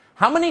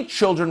 How many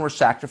children were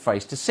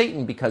sacrificed to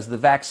Satan because of the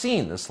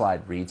vaccine? The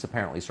slide reads,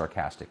 apparently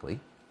sarcastically.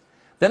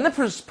 Then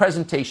the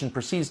presentation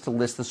proceeds to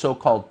list the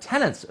so-called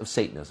tenets of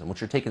Satanism,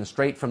 which are taken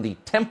straight from the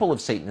Temple of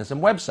Satanism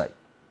website.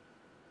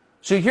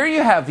 So here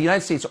you have the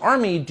United States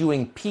Army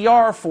doing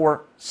PR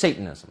for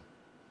Satanism.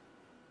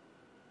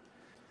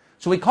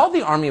 So we called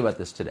the Army about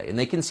this today, and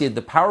they conceded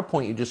the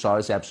PowerPoint you just saw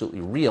is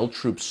absolutely real.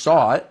 Troops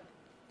saw it,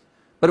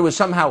 but it was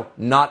somehow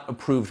not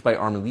approved by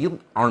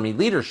Army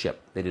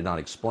leadership. They did not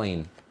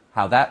explain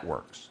how that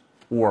works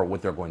or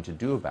what they're going to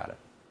do about it.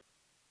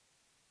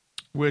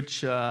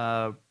 Which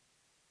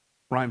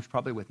rhymes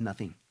probably with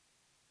nothing.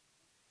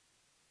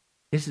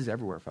 This is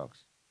everywhere, folks.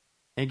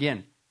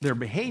 Again, their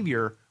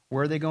behavior,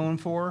 where are they going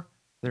for?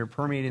 They're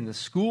permeating the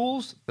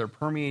schools. They're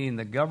permeating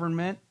the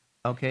government.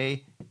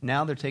 Okay,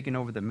 now they're taking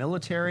over the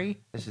military.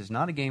 This is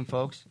not a game,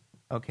 folks.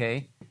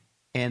 Okay,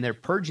 and they're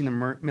purging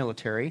the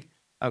military.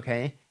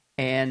 Okay,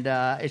 and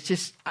it's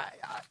just,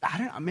 I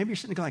don't know, maybe you're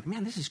sitting there going like,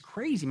 man, this is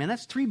crazy, man.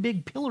 That's three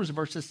big pillars of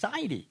our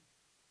society.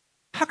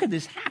 How could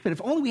this happen?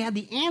 If only we had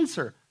the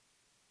answer.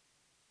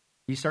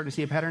 You starting to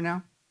see a pattern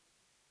now?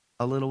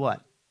 A little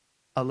what?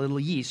 A little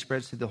yeast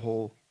spreads through the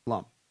whole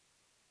lump.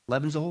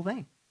 Leavens the whole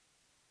thing.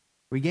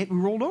 We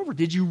rolled over.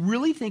 Did you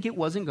really think it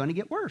wasn't going to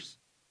get worse?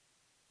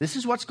 This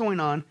is what's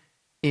going on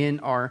in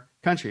our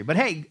country. But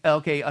hey,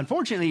 okay,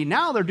 unfortunately,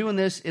 now they're doing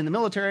this in the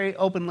military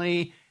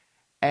openly,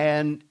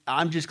 and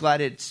I'm just glad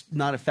it's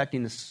not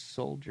affecting the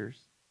soldiers.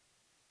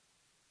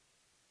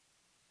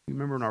 You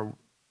remember in our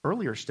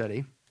earlier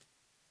study,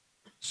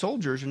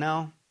 soldiers are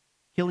now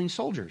killing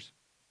soldiers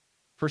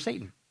for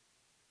Satan.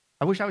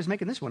 I wish I was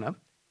making this one up.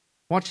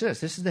 Watch this.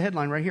 This is the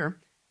headline right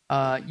here.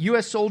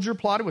 U.S. soldier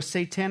plotted with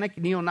satanic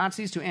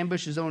neo-Nazis to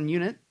ambush his own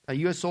unit. A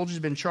U.S. soldier has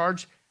been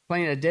charged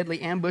planning a deadly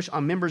ambush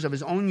on members of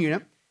his own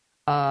unit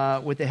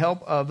with the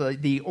help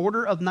of the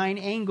Order of Nine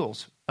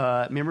Angles.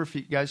 Remember, if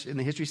you guys in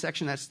the history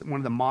section, that's one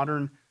of the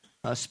modern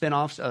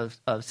spin-offs of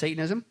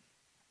Satanism.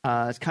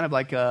 It's kind of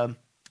like a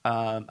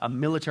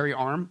military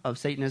arm of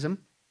Satanism.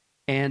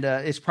 And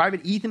its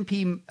Private Ethan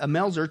P.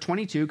 Melzer,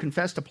 22,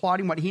 confessed to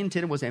plotting what he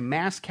intended was a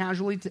mass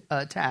casualty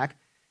attack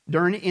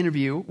during an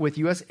interview with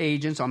U.S.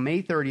 agents on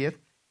May 30th.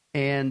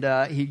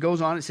 And he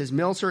goes on, it says,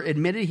 Melzer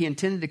admitted he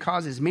intended to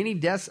cause as many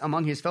deaths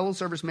among his fellow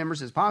service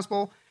members as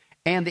possible.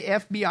 And the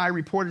FBI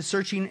reported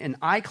searching an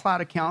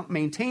iCloud account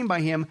maintained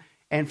by him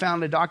and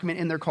found a document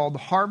in there called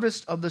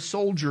Harvest of the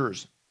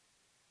Soldiers.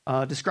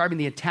 describing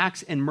the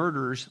attacks and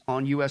murders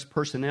on U.S.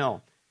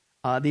 personnel.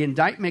 The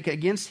indictment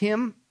against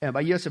him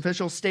by U.S.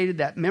 officials stated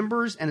that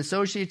members and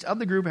associates of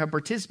the group have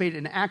participated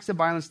in acts of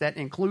violence that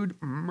include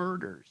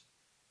murders.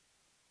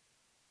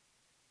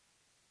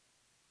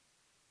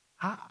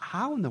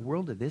 How in the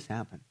world did this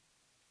happen?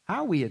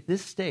 How are we at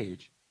this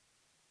stage?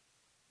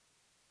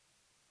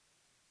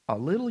 A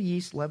little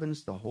yeast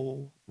leavens the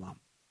whole lump.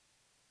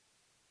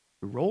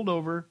 We rolled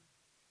over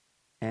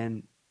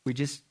and we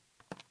just,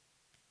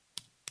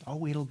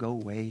 it'll go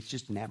away. It's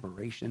just an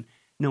aberration.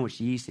 No, it's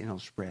yeast and it'll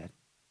spread.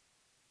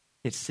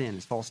 It's sin.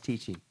 It's false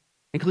teaching,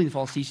 including the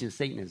false teaching of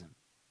Satanism.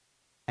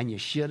 And you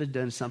should have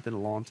done something a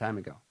long time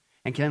ago.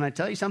 And can I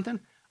tell you something?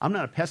 I'm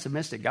not a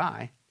pessimistic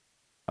guy,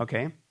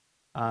 okay?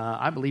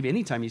 I believe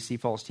anytime you see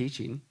false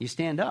teaching, you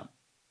stand up.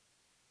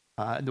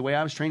 The way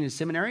I was trained in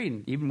seminary,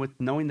 and even with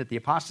knowing that the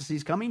apostasy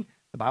is coming,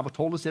 the Bible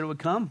told us that it would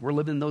come. We're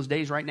living in those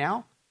days right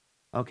now.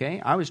 Okay,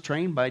 I was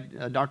trained by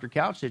Dr.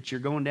 Couch that you're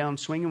going down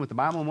swinging with the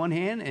Bible in one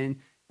hand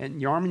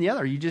and your arm in the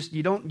other. You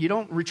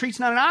don't. Retreat's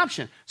not an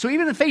option. So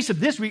even in the face of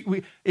this,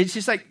 it's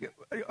just like,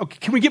 okay,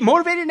 can we get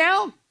motivated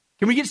now?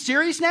 Can we get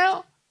serious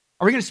now?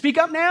 Are we going to speak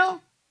up now?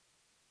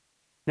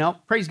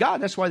 Now, praise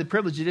God. That's why the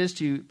privilege it is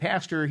to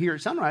pastor here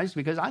at Sunrise,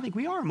 because I think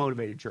we are a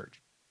motivated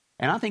church,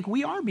 and I think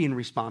we are being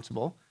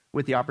responsible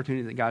with the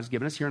opportunity that God's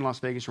given us here in Las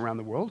Vegas and around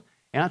the world.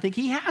 And I think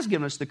he has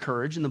given us the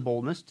courage and the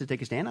boldness to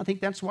take a stand. I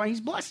think that's why he's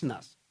blessing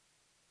us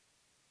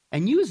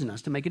and using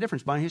us to make a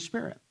difference by his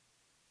Spirit.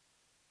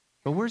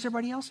 But where's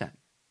everybody else at?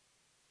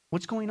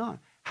 What's going on?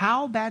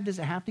 How bad does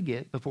it have to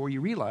get before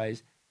you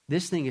realize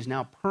this thing is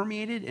now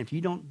permeated, and if you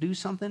don't do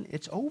something,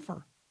 it's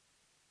over?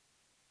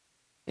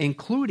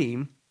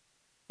 Including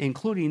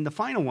the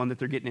final one that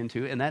they're getting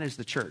into, and that is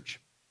the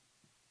church.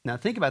 Now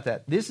think about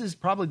that. This is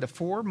probably the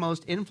four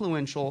most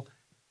influential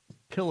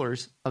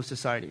pillars of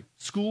society: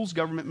 schools,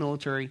 government,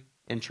 military,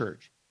 and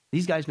church.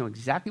 These guys know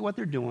exactly what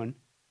they're doing,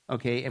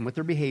 okay, and with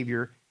their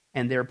behavior,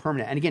 and they're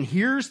permanent. And again,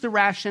 here's the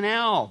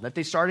rationale that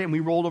they started, and we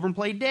rolled over and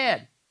played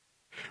dead.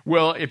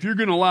 Well, if you're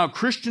going to allow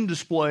Christian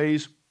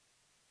displays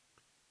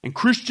and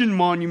Christian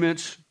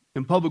monuments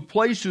in public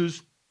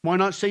places, why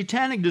not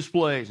satanic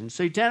displays and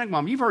satanic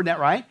monuments? You've heard that,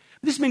 right?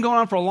 This has been going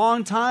on for a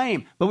long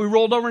time, but we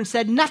rolled over and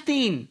said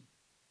nothing.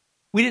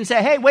 We didn't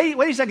say, hey, wait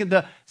a second,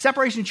 the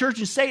separation of church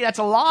and state, that's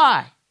a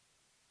lie.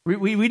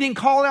 We didn't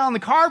call it out on the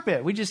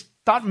carpet. We just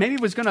thought maybe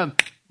it was going to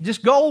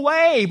just go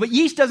away, but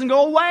yeast doesn't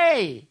go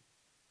away.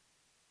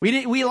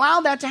 We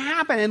allowed that to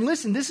happen. And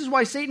listen, this is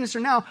why Satanists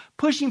are now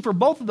pushing for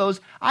both of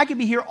those. I could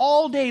be here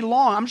all day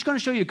long. I'm just going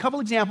to show you a couple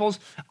examples.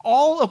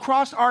 All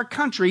across our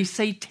country,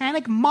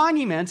 satanic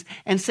monuments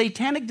and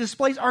satanic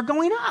displays are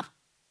going up.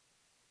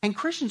 And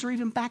Christians are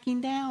even backing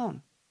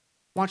down.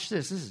 Watch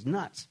this. This is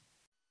nuts.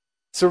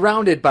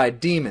 Surrounded by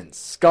demons,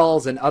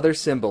 skulls, and other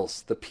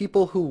symbols, the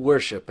people who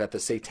worship at the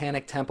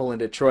Satanic Temple in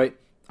Detroit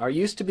are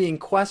used to being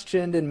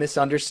questioned and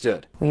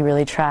misunderstood. We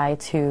really try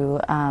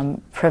to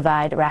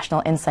provide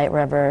rational insight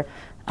wherever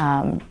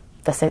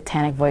the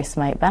satanic voice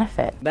might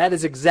benefit. That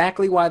is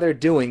exactly why they're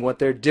doing what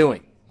they're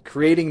doing,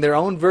 creating their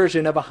own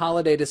version of a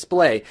holiday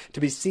display to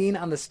be seen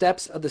on the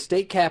steps of the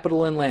state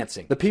capitol in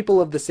Lansing. The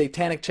people of the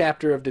Satanic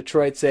chapter of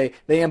Detroit say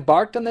they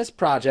embarked on this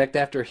project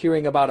after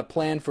hearing about a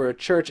plan for a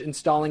church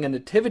installing a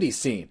nativity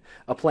scene,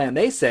 a plan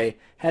they say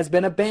has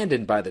been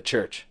abandoned by the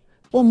church.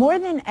 Well, more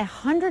than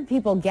 100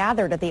 people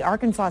gathered at the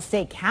Arkansas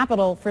State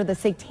Capitol for the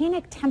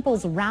Satanic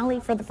Temple's Rally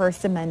for the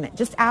First Amendment.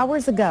 Just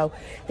hours ago,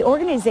 the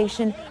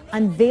organization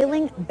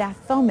unveiling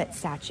Baphomet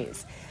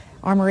statues.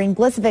 Our Maureen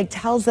Blisevig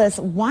tells us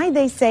why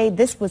they say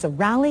this was a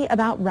rally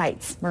about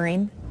rights.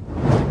 Maureen?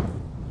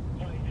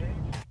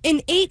 An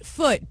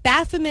 8-foot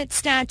Baphomet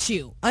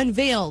statue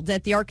unveiled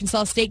at the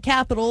Arkansas State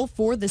Capitol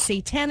for the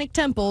Satanic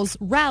Temple's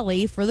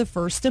Rally for the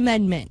First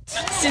Amendment.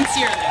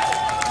 Sincerely.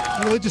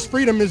 Religious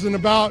freedom isn't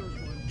about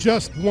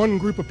just one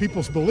group of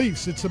people's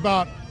beliefs. It's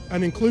about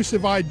an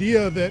inclusive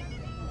idea that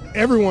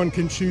everyone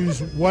can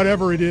choose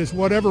whatever it is,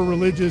 whatever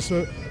religious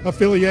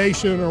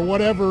affiliation or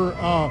whatever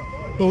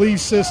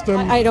belief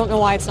system. I don't know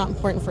why it's not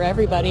important for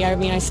everybody. I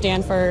mean, I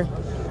stand for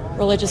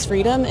religious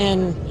freedom,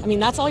 and I mean,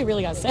 that's all you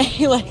really got to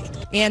say.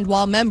 And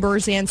while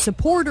members and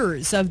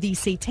supporters of the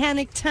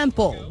Satanic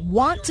Temple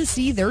want to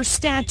see their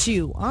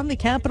statue on the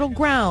Capitol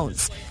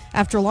grounds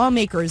after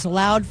lawmakers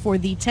allowed for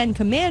the Ten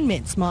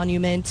Commandments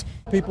monument.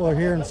 People are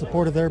here in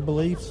support of their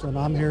beliefs, and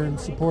I'm here in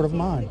support of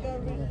mine.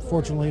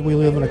 Fortunately, we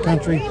live in a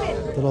country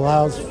that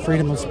allows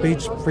freedom of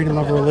speech, freedom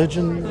of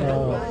religion.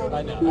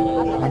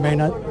 I may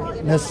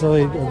not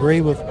necessarily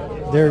agree with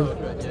their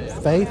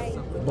faith,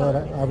 but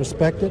I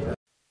respect it.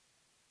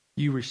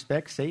 You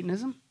respect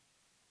Satanism?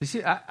 You see,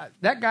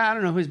 that guy, I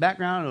don't know his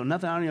background, I don't know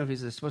nothing. I don't know if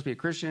he's supposed to be a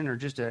Christian or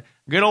just a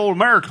good old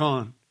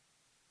American.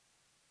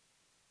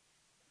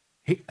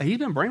 He's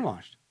been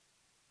brainwashed.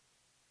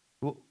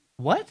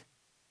 What?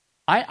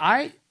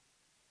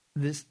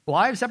 This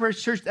live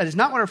separation church, that is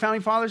not what our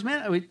founding fathers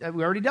meant. We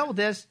already dealt with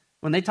this.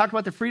 When they talked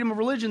about the freedom of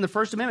religion, the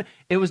First Amendment,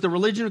 it was the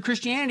religion of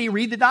Christianity.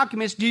 Read the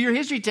documents, do your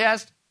history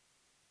test.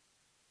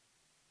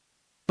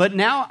 But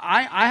now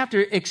I have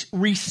to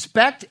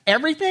respect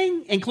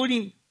everything,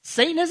 including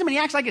Satanism, and he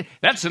acts like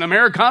that's an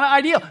Americana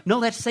ideal.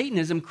 No, that's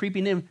Satanism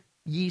creeping in,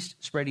 yeast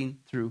spreading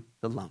through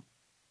the lump.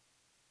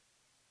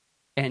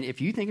 And if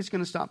you think it's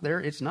going to stop there,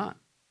 it's not.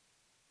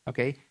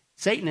 Okay?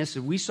 Satanists,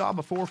 we saw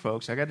before,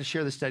 folks, I got to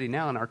share the study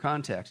now in our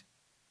context.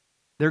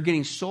 They're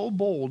getting so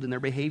bold in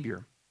their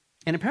behavior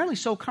and apparently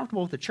so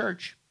comfortable with the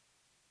church,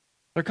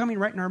 they're coming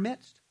right in our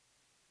midst.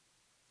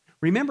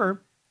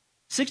 Remember,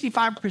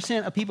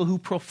 65% of people who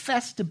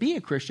profess to be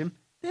a Christian,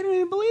 they don't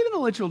even believe in the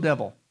literal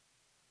devil.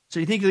 So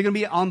you think they're going to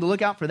be on the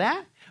lookout for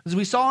that? Because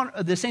we saw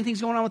the same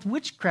things going on with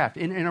witchcraft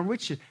in our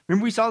witches.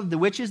 Remember we saw the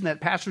witches in that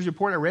pastor's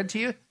report I read to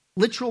you?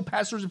 Literal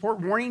pastor's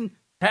report warning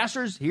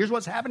pastors, here's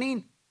what's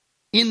happening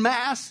in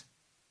mass.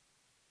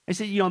 I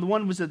said, the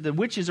one was that the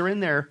witches are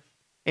in there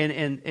and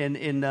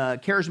in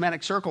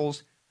charismatic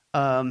circles.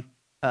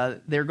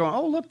 They're going,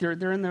 oh, look,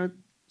 they're in their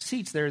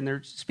seats there and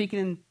they're speaking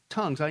in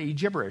tongues, i.e.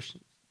 gibberish.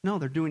 No,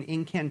 they're doing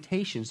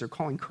incantations. They're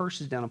calling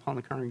curses down upon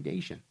the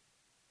congregation.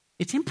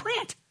 It's in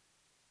print.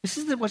 This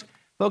is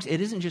folks,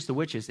 it isn't just the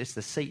witches, it's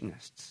the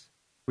Satanists.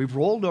 We've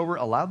rolled over,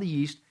 allowed the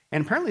yeast,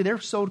 and apparently they're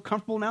so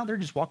comfortable now, they're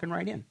just walking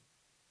right in.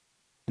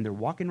 And they're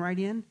walking right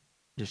in,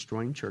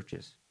 destroying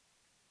churches.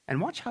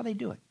 And watch how they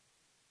do it.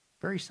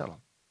 Very subtle.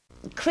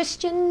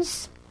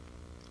 Christians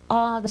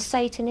are the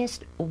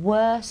Satanist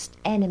worst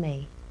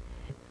enemy.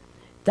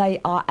 They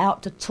are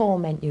out to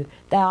torment you.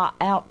 They are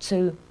out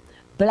to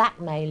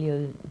blackmail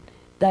you.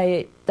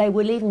 They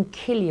will even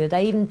kill you.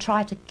 They even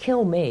tried to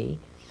kill me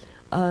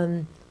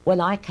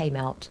when I came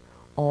out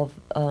of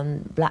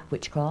black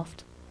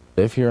witchcraft.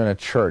 If you're in a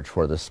church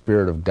where the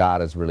Spirit of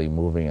God is really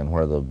moving and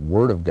where the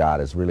Word of God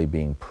is really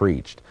being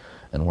preached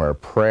and where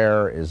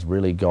prayer is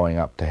really going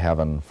up to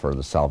heaven for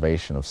the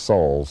salvation of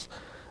souls,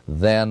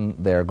 then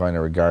they're going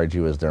to regard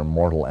you as their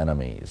mortal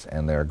enemies,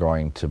 and they're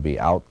going to be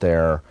out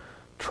there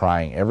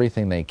trying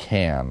everything they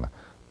can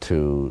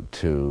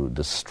to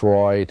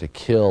destroy, to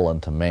kill,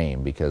 and to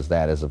maim, because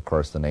that is, of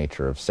course, the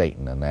nature of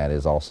Satan, and that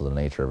is also the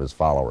nature of his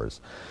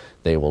followers.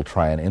 They will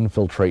try and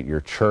infiltrate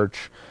your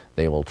church.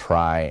 They will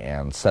try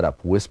and set up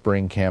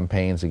whispering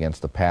campaigns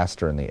against the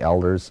pastor and the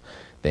elders.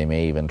 They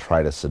may even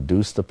try to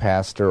seduce the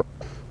pastor.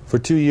 For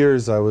 2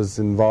 years, I was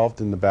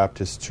involved in the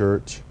Baptist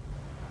church.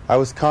 I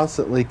was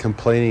constantly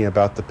complaining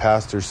about the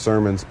pastor's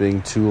sermons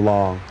being too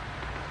long,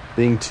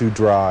 being too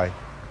dry,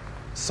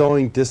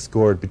 sowing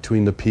discord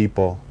between the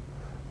people,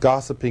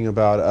 gossiping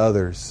about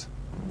others.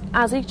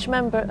 As each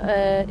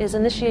member is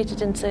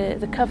initiated into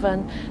the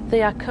coven,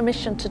 they are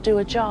commissioned to do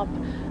a job.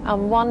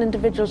 And one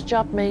individual's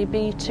job may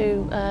be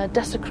to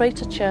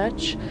desecrate a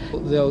church.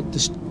 They'll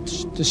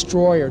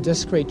destroy or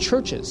desecrate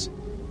churches,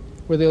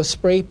 where they'll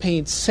spray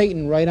paint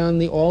Satan right on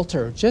the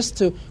altar, just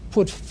to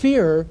put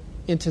fear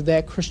into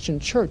that Christian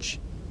church.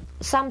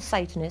 Some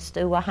Satanists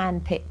who were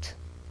handpicked,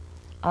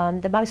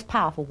 the most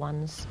powerful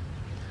ones,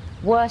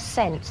 were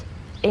sent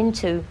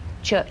into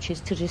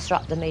churches to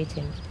disrupt the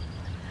meeting.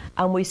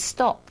 And we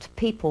stopped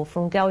people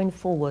from going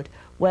forward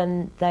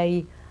when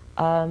they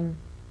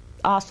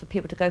asked for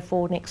people to go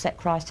forward and accept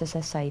Christ as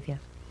their Savior.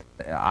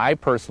 I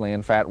personally,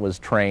 in fact, was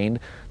trained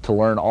to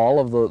learn all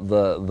of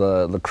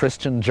the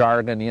Christian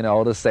jargon,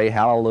 to say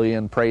hallelujah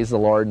and praise the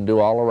Lord and do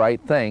all the right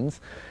things.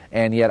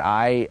 And yet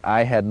I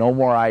had no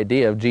more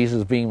idea of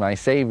Jesus being my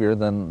Savior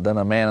than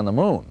a man on the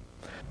moon.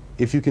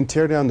 If you can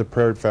tear down the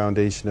prayer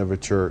foundation of a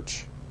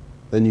church,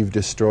 then you've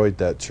destroyed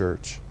that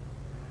church.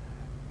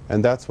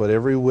 And that's what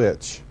every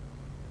witch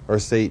or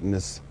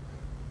Satanist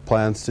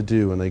plans to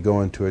do when they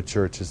go into a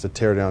church, is to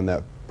tear down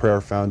that prayer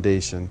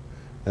foundation,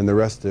 and the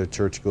rest of the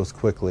church goes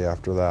quickly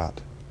after that.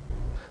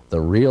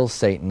 The real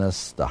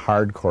Satanists, the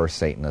hardcore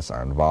Satanists,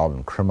 are involved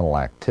in criminal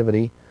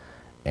activity,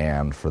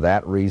 and for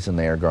that reason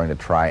they are going to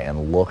try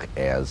and look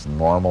as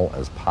normal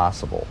as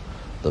possible,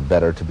 the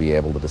better to be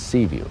able to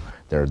deceive you.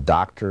 They're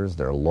doctors,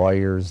 they're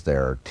lawyers,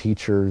 they're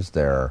teachers,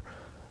 they're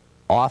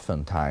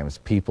oftentimes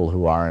people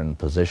who are in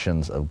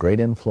positions of great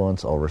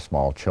influence over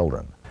small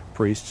children.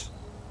 Priests,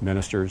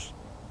 ministers,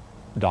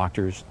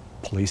 doctors,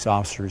 police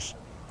officers,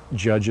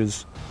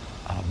 judges,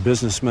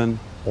 businessmen,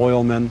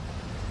 oilmen,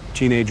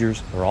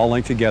 teenagers, they're all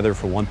linked together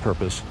for one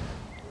purpose: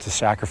 to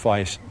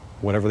sacrifice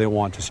whatever they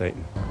want to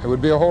Satan. It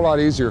would be a whole lot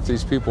easier if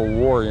these people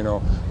wore,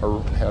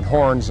 had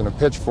horns and a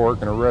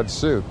pitchfork and a red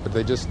suit, but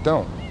they just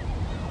don't.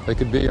 They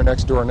could be your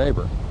next door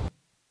neighbor.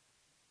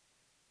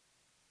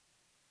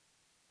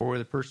 Or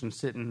the person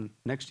sitting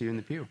next to you in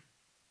the pew.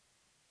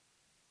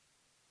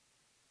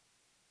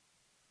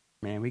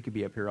 Man, we could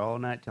be up here all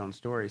night telling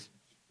stories.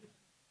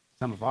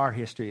 Some of our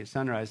history at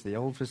Sunrise, the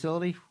old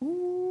facility.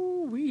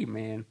 Woo-wee,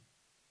 man.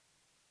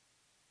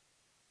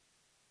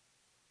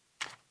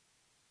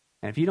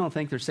 And if you don't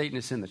think there's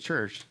Satanists in the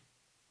church,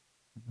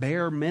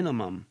 bare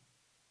minimum,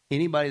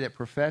 anybody that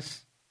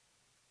professes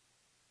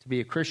to be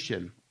a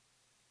Christian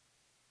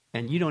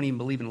and you don't even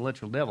believe in the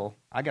literal devil,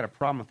 I got a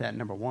problem with that,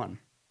 number one.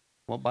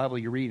 What Bible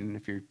you're reading,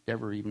 if you've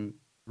ever even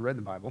read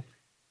the Bible.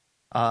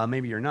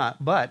 Maybe you're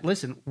not. But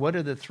listen, what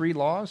are the 3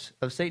 laws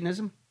of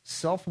Satanism?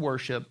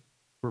 Self-worship,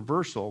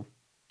 reversal,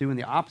 doing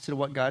the opposite of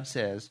what God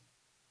says,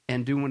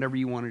 and doing whatever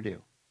you want to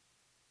do.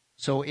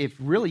 So if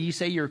really you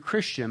say you're a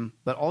Christian,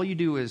 but all you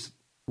do is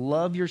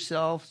love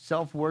yourself,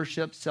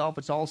 self-worship,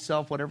 it's all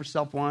self, whatever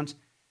self wants,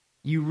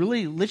 you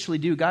really literally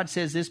do. God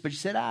says this, but you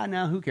said,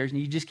 no, who cares? And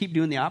you just keep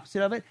doing the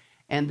opposite of it.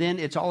 And then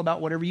it's all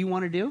about whatever you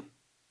want to do,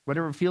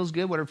 whatever feels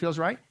good, whatever feels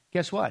right.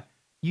 Guess what?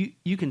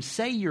 You can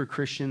say you're a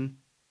Christian.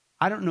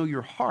 I don't know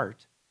your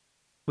heart,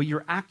 but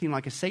you're acting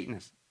like a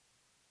Satanist.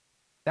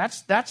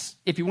 That's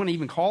if you want to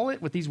even call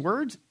it with these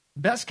words,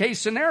 best case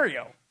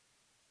scenario.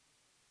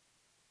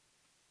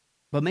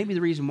 But maybe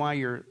the reason why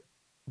you're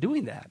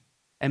doing that,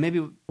 and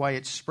maybe why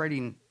it's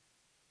spreading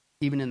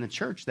even in the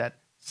church, that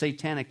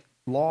satanic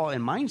law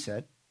and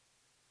mindset,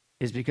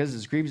 is because,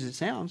 as creepy as it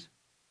sounds,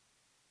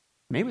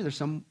 maybe there's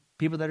some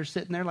people that are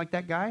sitting there like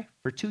that guy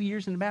for 2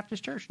 years in the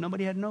Baptist church.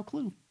 Nobody had no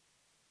clue.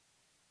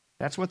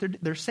 That's what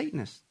they're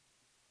Satanists.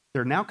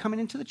 They're now coming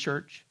into the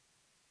church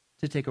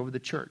to take over the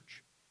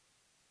church.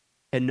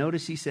 And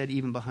notice he said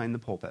even behind the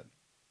pulpit.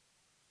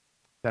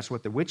 That's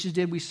what the witches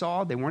did, we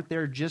saw. They weren't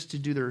there just to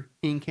do their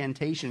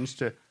incantations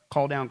to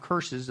call down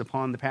curses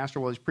upon the pastor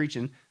while he's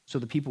preaching so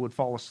the people would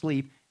fall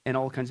asleep and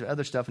all kinds of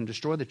other stuff and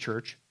destroy the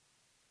church.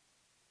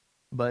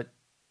 But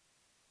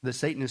the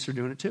Satanists are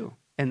doing it too.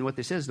 And what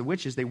this is, the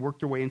witches, they work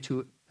their way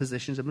into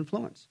positions of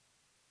influence.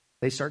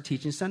 They start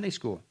teaching Sunday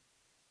school.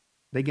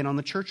 They get on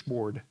the church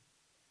board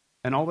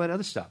and all that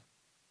other stuff.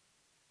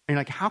 And you're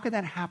like, how could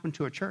that happen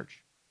to a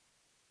church?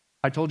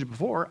 I told you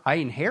before, I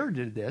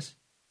inherited this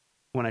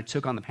when I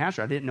took on the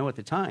pastor. I didn't know at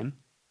the time.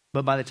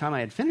 But by the time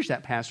I had finished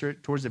that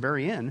pastorate, towards the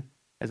very end,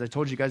 as I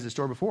told you guys the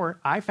story before,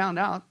 I found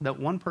out that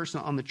one person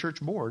on the church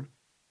board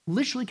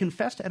literally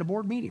confessed at a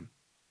board meeting.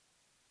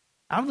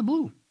 Out of the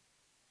blue.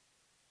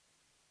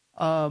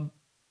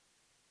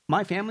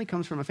 My family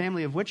comes from a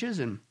family of witches,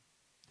 and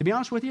to be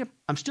honest with you,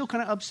 I'm still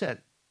kind of upset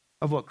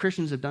of what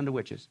Christians have done to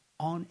witches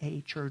on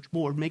a church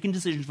board, making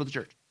decisions for the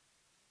church.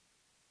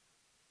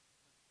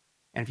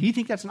 And if you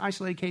think that's an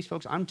isolated case,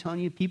 folks, I'm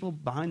telling you, people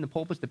behind the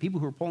pulpits, the people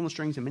who are pulling the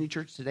strings in many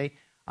churches today,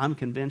 I'm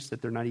convinced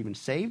that they're not even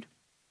saved.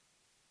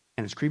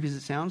 And as creepy as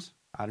it sounds,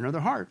 I don't know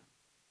their heart.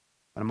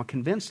 But I'm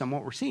convinced on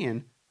what we're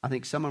seeing, I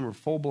think some of them are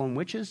full-blown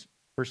witches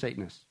or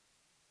Satanists.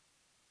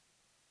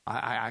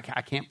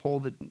 I can't pull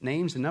the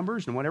names and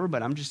numbers and whatever,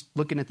 but I'm just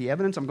looking at the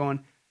evidence. I'm going,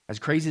 as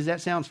crazy as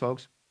that sounds,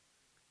 folks,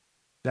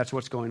 that's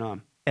what's going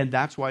on. And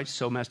that's why it's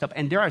so messed up.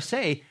 And dare I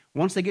say,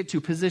 once they get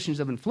to positions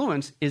of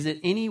influence, is it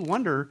any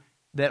wonder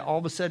that all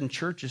of a sudden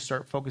churches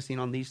start focusing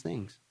on these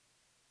things,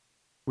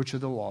 which are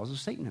the laws of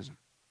Satanism?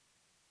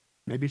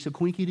 Maybe it's a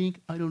quinky dink,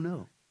 I don't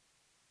know.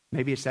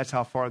 Maybe that's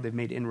how far they've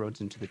made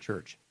inroads into the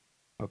church.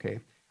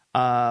 Okay,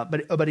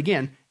 but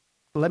again,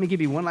 let me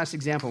give you one last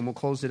example, and we'll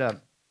close it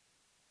up.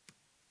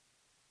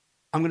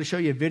 I'm going to show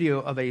you a video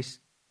of a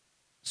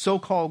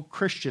so-called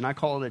Christian. I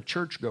call it a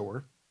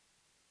churchgoer.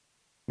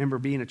 Remember,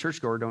 being a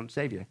churchgoer don't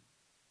save you.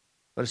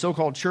 But a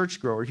so-called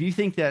churchgoer. If you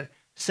think that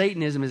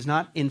Satanism has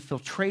not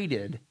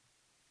infiltrated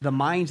the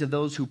minds of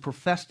those who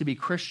profess to be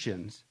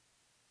Christians,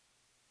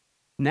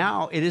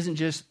 now it isn't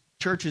just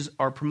churches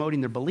are promoting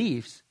their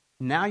beliefs.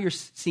 Now you're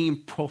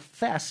seeing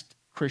professed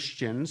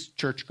Christians,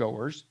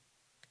 churchgoers,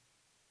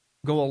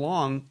 go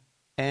along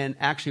and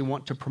actually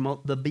want to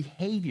promote the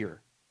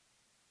behavior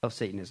of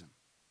Satanism.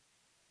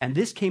 And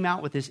this came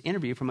out with this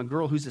interview from a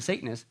girl who's a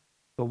Satanist,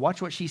 but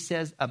watch what she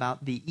says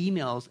about the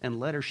emails and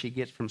letters she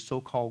gets from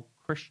so-called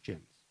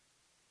Christians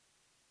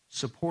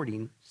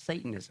supporting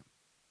Satanism.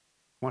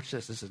 Watch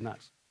this. This is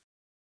nuts.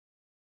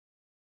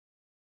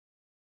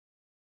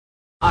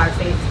 Our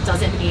faith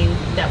doesn't mean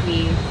that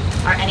we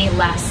are any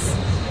less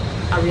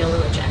a real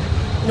religion,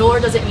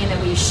 nor does it mean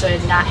that we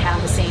should not have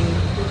the same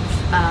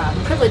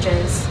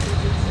privileges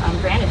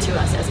granted to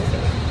us as a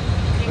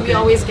faith. Okay. We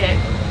always get,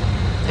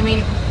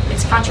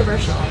 it's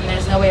controversial, and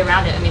there's no way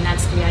around it.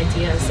 That's the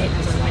idea of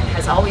Satanism. It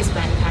has always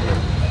been kind of,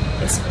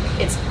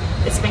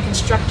 it's been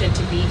constructed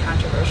to be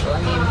controversial.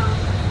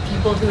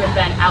 People who have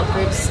been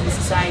out-groups in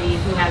society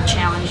who have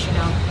challenged,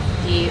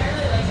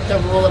 the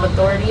rule of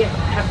authority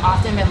have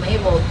often been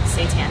labeled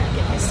satanic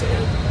in history,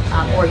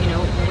 or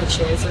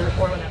witches or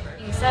whatever.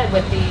 You said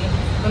with the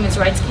women's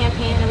rights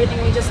campaign and everything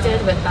we just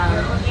did with,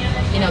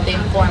 the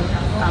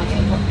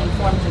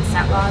informed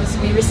consent laws.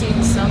 We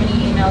received so many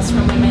emails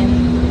from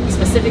women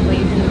specifically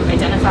who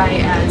identify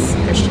as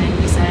Christian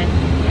who said,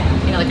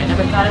 I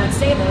never thought I would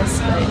say this,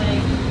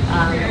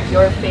 but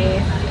your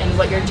faith and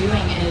what you're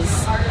doing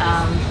is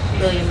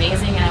really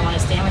amazing, and I want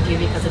to stand with you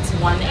because it's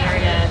one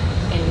area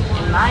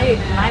in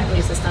my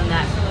belief system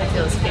that I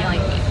feel is failing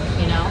me,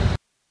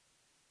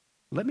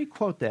 Let me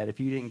quote that if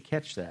you didn't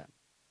catch that.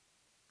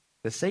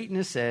 The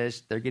Satanist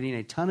says they're getting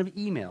a ton of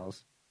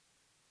emails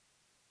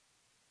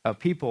of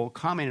people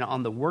commenting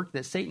on the work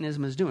that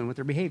Satanism is doing with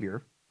their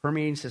behavior,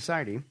 permeating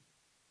society.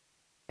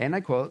 And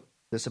I quote,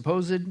 the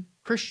supposed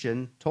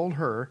Christian told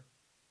her,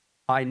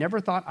 I never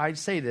thought I'd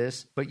say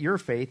this, but your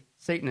faith,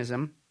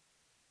 Satanism,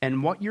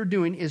 and what you're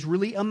doing is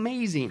really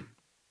amazing.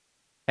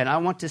 And I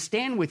want to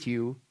stand with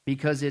you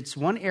because it's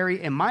one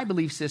area in my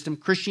belief system,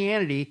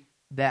 Christianity,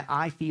 that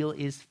I feel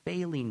is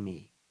failing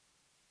me.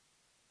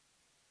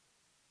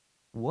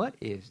 What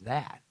is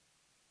that?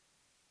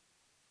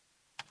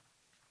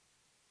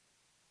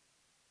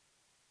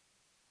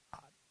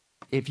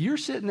 If you're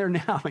sitting there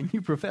now and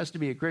you profess to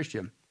be a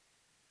Christian,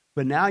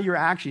 but now you're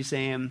actually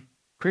saying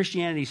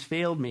Christianity's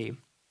failed me,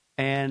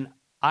 and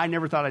I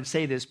never thought I'd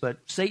say this, but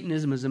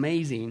Satanism is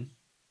amazing.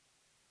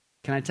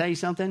 Can I tell you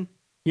something?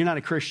 You're not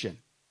a Christian.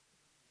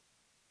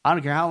 I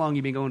don't care how long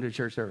you've been going to a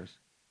church service.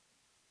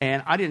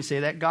 And I didn't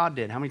say that. God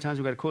did. How many times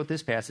have we got to quote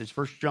this passage?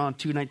 1 John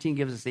 2:19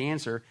 gives us the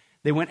answer.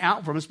 They went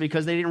out from us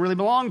because they didn't really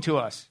belong to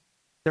us.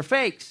 They're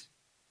fakes.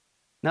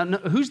 Now, no,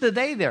 who's the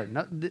they there?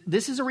 No,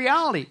 this is a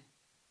reality.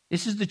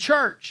 This is the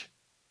church.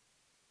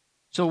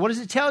 So what does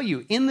it tell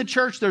you? In the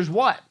church, there's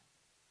what?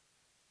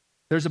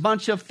 There's a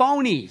bunch of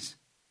phonies.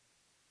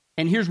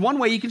 And here's one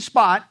way you can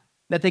spot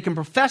that they can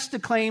profess to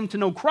claim to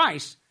know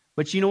Christ,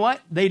 but you know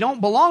what? They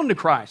don't belong to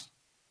Christ.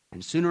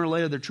 And sooner or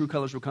later, their true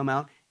colors will come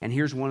out, and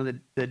here's one of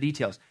the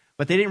details.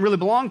 But they didn't really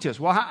belong to us.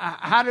 Well,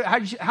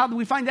 how do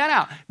we find that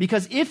out?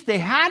 Because if they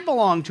had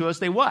belonged to us,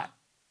 they what?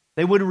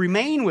 They would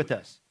remain with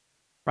us,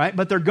 right?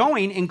 But they're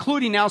going,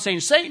 including now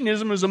saying,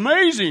 Satanism is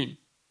amazing.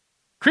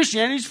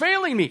 Christianity's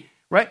failing me,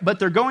 right? But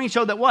they're going to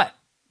show that what?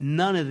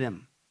 None of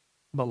them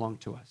belong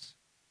to us.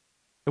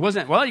 It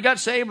wasn't, well, you got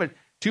saved, but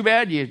too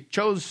bad you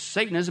chose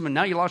Satanism and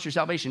now you lost your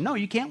salvation. No,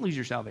 you can't lose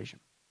your salvation.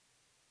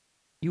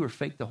 You were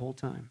fake the whole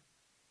time.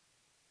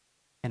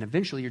 And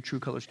eventually your true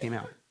colors came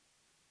out.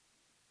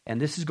 And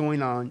this is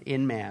going on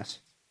en masse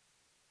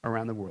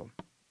around the world,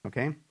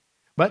 okay?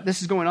 But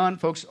this is going on,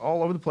 folks,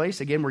 all over the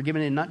place. Again, we're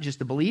giving in not just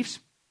the beliefs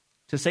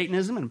to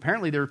Satanism, and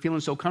apparently they're feeling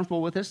so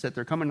comfortable with us that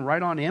they're coming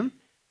right on in.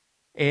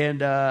 And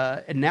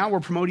now we're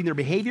promoting their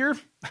behavior.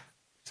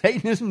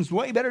 Satanism is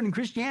way better than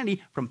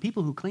Christianity from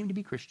people who claim to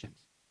be Christians.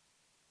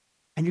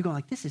 And you're going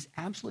like, this is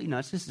absolutely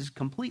nuts. This is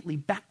completely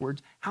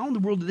backwards. How in the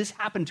world did this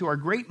happen to our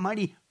great,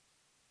 mighty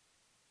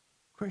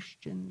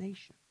Christian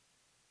nation?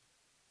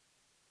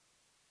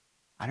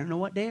 I don't know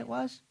what day it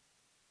was.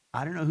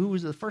 I don't know who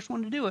was the first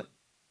one to do it,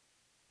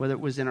 whether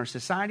it was in our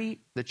society,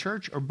 the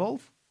church, or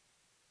both.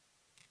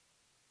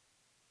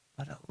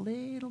 But a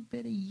little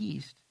bit of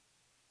yeast,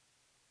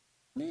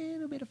 a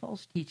little bit of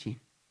false teaching,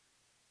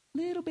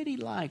 a little bitty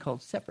lie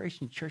called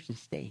separation of church and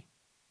state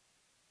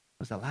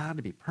was allowed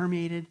to be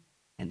permeated,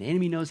 and the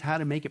enemy knows how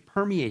to make it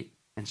permeate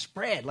and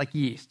spread like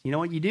yeast. You know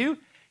what you do?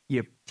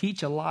 You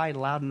teach a lie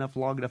loud enough,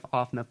 long enough,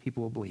 often enough,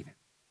 people will believe it.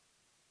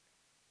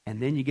 And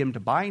then you get them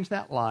to buy into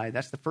that lie.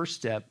 That's the first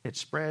step. It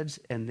spreads,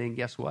 and then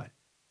guess what?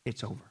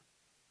 It's over.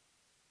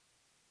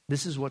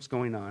 This is what's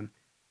going on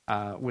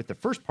with the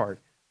first part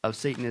of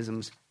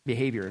Satanism's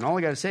behavior. And all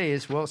I got to say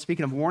is, well,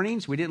 speaking of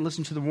warnings, we didn't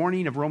listen to the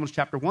warning of Romans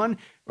chapter 1.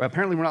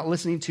 Apparently, we're not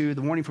listening to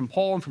the warning from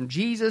Paul and from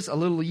Jesus. A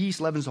little yeast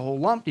leavens the whole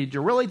lump. Did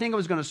you really think it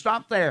was going to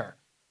stop there?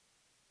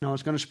 No,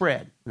 it's going to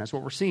spread. And that's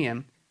what we're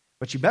seeing.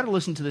 But you better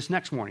listen to this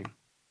next warning.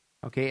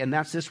 Okay, and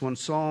that's this one,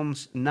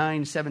 Psalms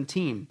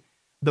 9:17.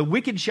 The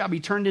wicked shall be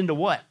turned into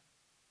what?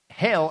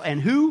 Hell.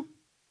 And who?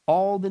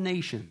 All the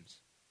nations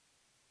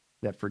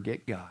that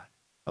forget God.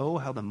 Oh,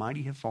 how the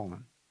mighty have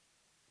fallen.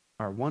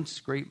 Our once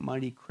great,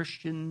 mighty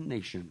Christian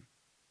nation.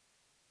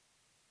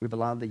 We've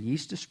allowed the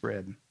yeast to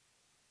spread.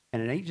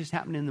 And it ain't just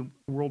happening in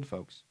the world,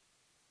 folks.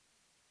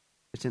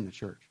 It's in the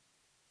church.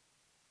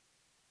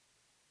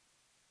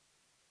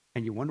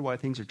 And you wonder why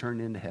things are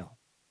turned into hell.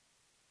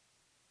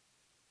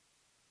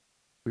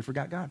 We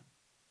forgot God.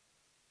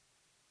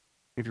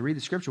 If you read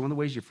the scripture, one of the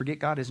ways you forget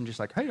God isn't just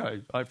like,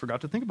 hey, I forgot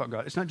to think about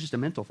God. It's not just a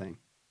mental thing.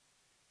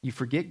 You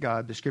forget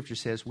God, the scripture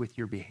says, with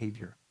your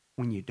behavior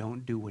when you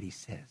don't do what he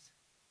says.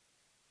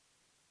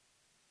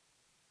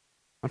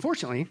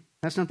 Unfortunately,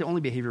 that's not the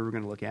only behavior we're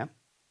going to look at.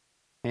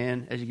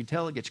 And as you can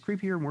tell, it gets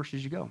creepier and worse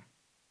as you go.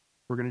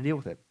 We're going to deal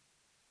with it.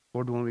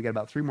 Lord willing, we got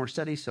about 3 more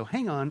studies, so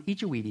hang on,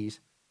 eat your Wheaties,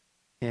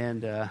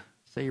 and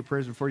say your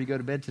prayers before you go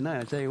to bed tonight.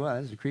 I tell you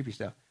what, this is creepy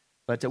stuff.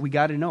 But we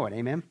got to know it,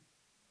 amen?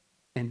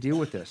 And deal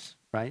with this,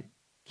 right?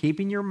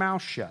 Keeping your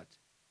mouth shut,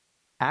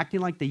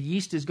 acting like the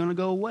yeast is going to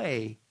go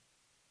away,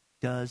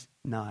 does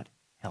not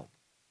help.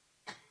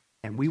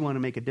 And we want to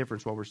make a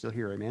difference while we're still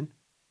here, amen?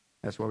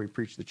 That's why we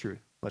preach the truth.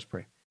 Let's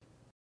pray.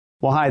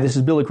 Well, hi, this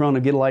is Billy Crone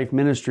of Get a Life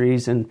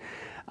Ministries, and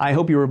I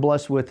hope you were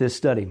blessed with this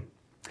study.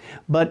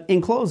 But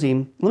in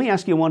closing, let me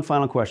ask you one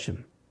final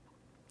question.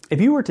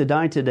 If you were to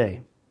die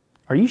today,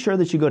 are you sure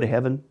that you go to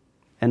heaven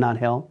and not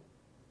hell?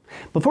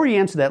 Before you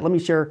answer that, let me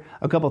share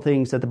a couple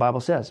things that the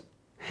Bible says.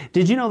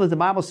 Did you know that the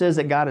Bible says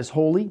that God is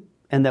holy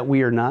and that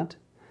we are not?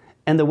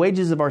 And the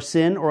wages of our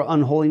sin or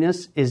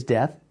unholiness is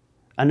death?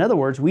 In other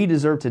words, we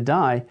deserve to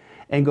die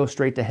and go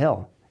straight to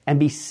hell and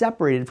be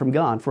separated from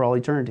God for all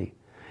eternity.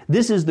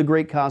 This is the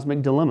great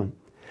cosmic dilemma.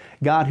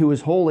 God who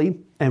is holy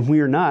and we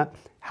are not,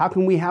 how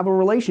can we have a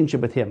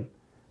relationship with him?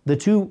 The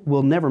two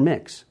will never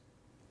mix.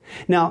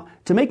 Now,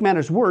 to make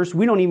matters worse,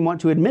 we don't even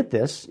want to admit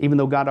this, even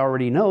though God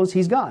already knows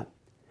he's God.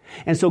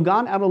 And so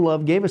God, out of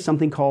love, gave us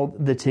something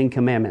called the 10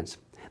 Commandments.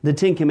 The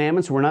 10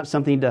 Commandments were not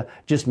something to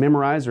just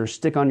memorize or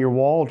stick on your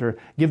wall to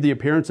give the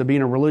appearance of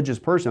being a religious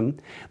person.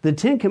 The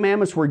 10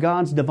 Commandments were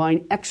God's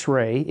divine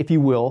x-ray, if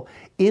you will,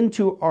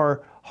 into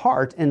our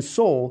heart and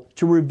soul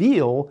to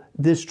reveal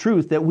this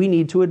truth that we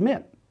need to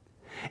admit.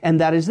 And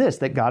that is this,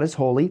 that God is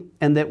holy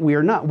and that we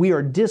are not. We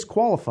are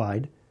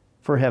disqualified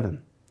for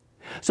heaven.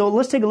 So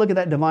let's take a look at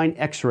that divine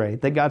x-ray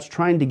that God's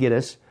trying to get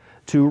us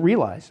to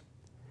realize.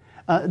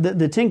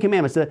 The Ten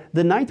Commandments,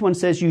 the ninth one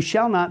says, you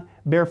shall not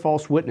bear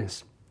false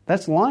witness.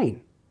 That's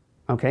lying.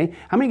 Okay?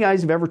 How many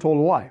guys have ever told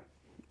a lie?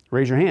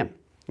 Raise your hand.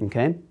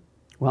 Okay?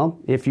 Well,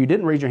 if you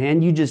didn't raise your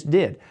hand, you just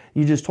did.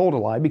 You just told a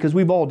lie because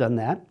we've all done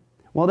that.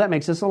 Well, that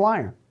makes us a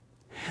liar.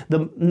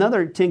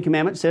 Another Ten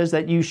Commandment says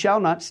that you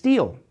shall not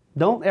steal.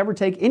 Don't ever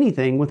take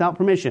anything without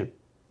permission.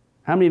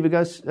 How many of you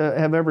guys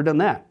have ever done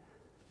that?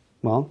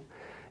 Well,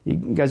 you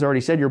guys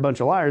already said you're a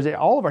bunch of liars.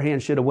 All of our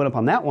hands should have went up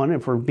on that one.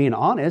 If we're being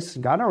honest,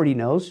 God already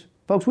knows.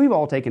 Folks, we've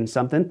all taken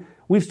something.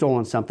 We've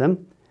stolen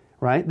something,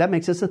 right? That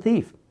makes us a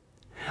thief.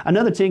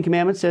 Another Ten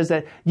Commandments says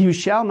that you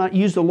shall not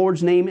use the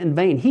Lord's name in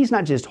vain. He's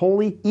not just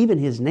holy, even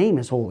His name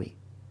is holy.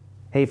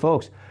 Hey,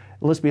 folks,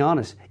 let's be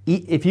honest.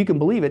 If you can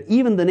believe it,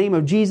 even the name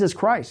of Jesus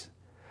Christ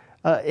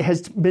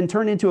has been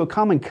turned into a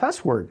common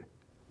cuss word.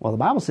 Well, the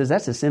Bible says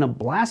that's a sin of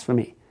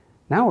blasphemy.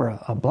 Now we're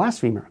a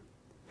blasphemer.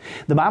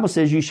 The Bible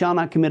says you shall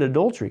not commit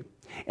adultery.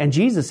 And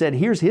Jesus said,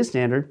 here's His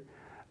standard.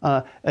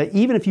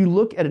 Even if you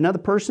look at another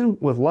person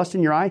with lust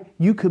in your eye,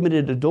 you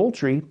committed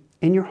adultery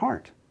in your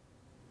heart.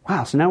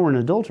 Wow, so now we're an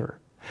adulterer.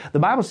 The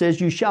Bible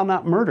says you shall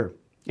not murder.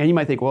 And you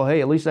might think, well,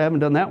 hey, at least I haven't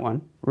done that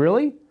one.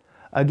 Really?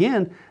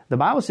 Again, the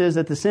Bible says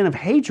that the sin of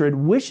hatred,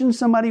 wishing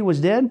somebody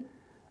was dead,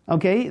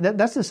 okay,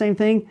 that's the same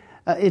thing.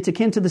 It's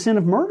akin to the sin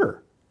of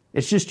murder.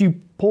 It's just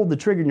you pulled the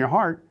trigger in your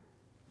heart,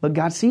 but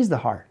God sees the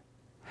heart.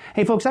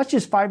 Hey, folks, that's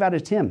just 5 out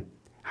of 10.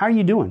 How are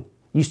you doing?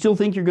 You still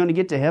think you're going to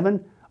get to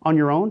heaven on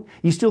your own?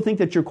 You still think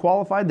that you're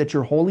qualified, that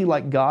you're holy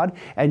like God,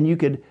 and you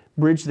could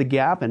bridge the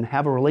gap and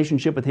have a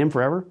relationship with Him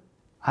forever?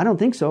 I don't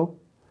think so.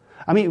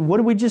 I mean, what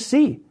did we just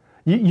see?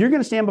 You're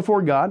going to stand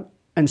before God,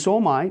 and so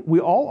am I. We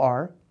all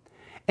are.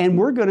 And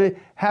we're going to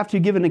have to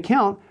give an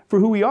account for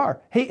who we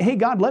are. Hey,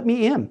 God, let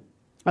me in.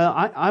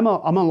 I'm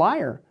a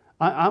liar.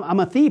 I'm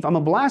a thief. I'm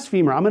a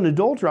blasphemer. I'm an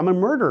adulterer. I'm a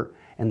murderer.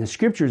 And the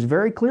Scripture is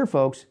very clear,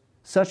 folks.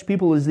 Such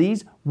people as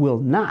these will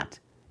not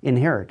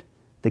inherit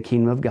the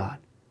kingdom of God.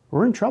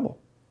 We're in trouble.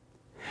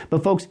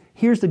 But folks,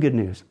 here's the good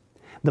news.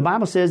 The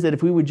Bible says that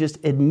if we would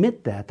just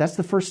admit that, that's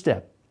the first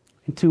step.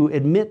 To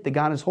admit that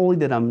God is holy,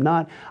 that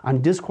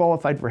I'm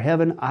disqualified for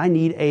heaven, I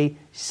need a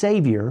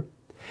Savior.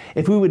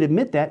 If we would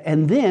admit that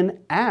and then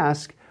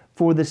ask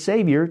for the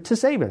Savior to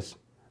save us.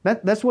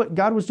 That's what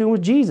God was doing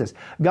with Jesus.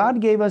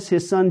 God gave us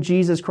His Son,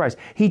 Jesus Christ.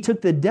 He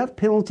took the death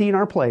penalty in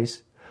our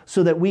place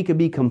so that we could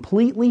be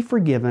completely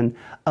forgiven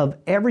of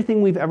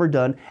everything we've ever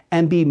done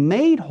and be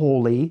made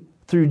holy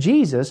through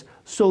Jesus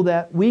so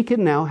that we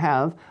can now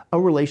have a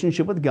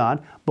relationship with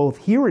God both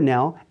here and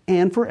now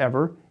and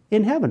forever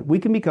in heaven. We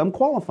can become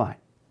qualified.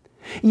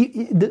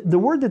 The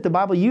word that the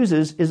Bible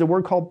uses is a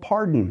word called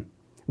pardon.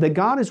 That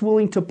God is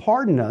willing to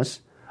pardon us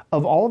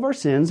of all of our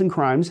sins and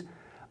crimes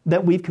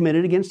that we've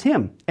committed against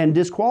Him and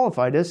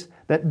disqualified us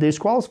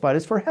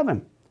for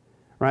heaven.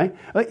 Right?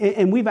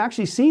 And we've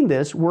actually seen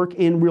this work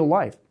in real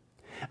life.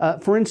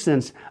 For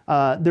instance,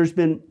 there's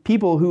been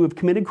people who have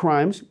committed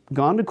crimes,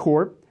 gone to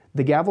court,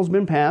 the gavel's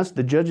been passed,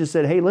 the judge has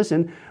said, hey,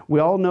 listen, we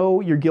all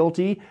know you're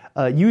guilty,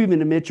 you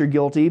even admit you're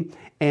guilty,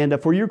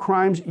 and for your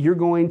crimes, you're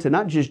going to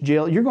not just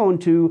jail, you're going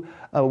to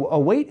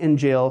await in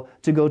jail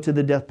to go to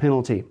the death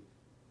penalty.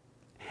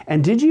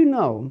 And did you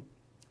know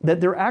that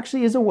there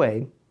actually is a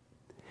way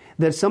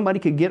that somebody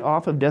could get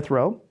off of death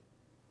row?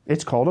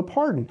 It's called a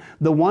pardon.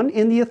 The one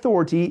in the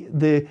authority,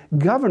 the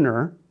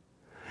governor,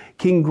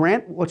 can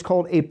grant what's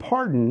called a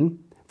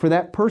pardon for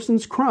that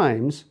person's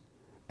crimes,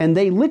 and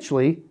they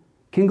literally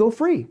can go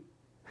free.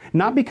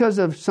 Not because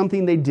of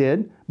something they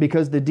did,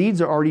 because the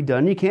deeds are already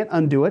done, you can't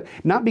undo it.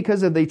 Not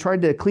because they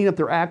tried to clean up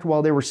their act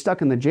while they were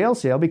stuck in the jail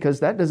cell, because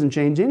that doesn't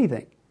change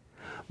anything.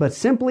 But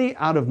simply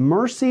out of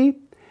mercy,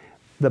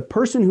 the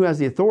person who has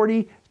the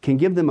authority can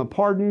give them a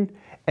pardon,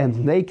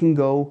 and they can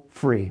go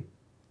free.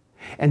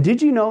 And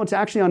did you know, it's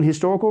actually on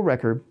historical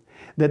record,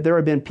 that there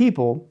have been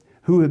people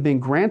who have been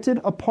granted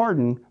a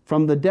pardon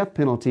from the death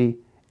penalty,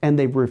 and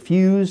they've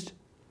refused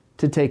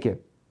to take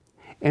it.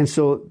 And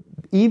so,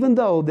 even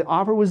though the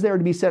offer was there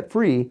to be set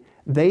free,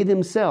 they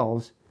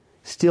themselves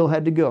still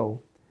had to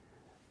go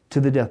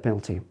to the death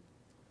penalty.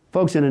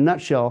 Folks, in a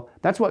nutshell,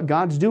 that's what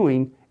God's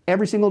doing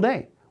every single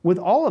day with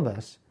all of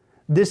us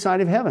this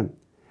side of heaven.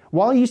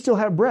 While you still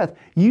have breath,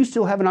 you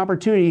still have an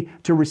opportunity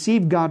to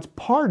receive God's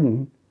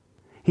pardon.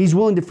 He's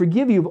willing to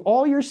forgive you of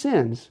all your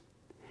sins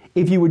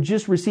if you would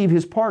just receive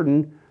His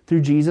pardon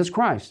through Jesus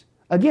Christ.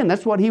 Again,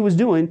 that's what He was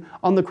doing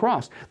on the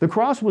cross. The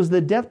cross was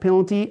the death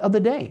penalty of the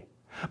day.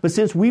 But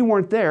since we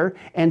weren't there,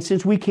 and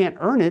since we can't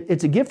earn it,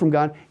 it's a gift from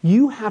God,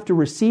 you have to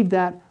receive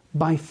that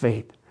by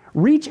faith.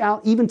 Reach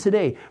out even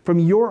today from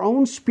your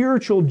own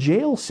spiritual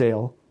jail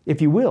cell,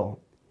 if you will,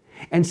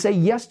 and say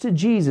yes to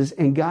Jesus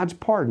and God's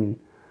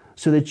pardon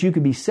so that you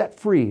can be set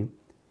free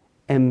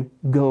and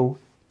go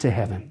to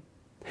heaven.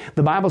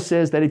 The Bible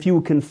says that if you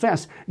will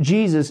confess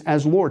Jesus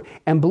as Lord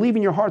and believe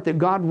in your heart that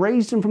God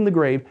raised Him from the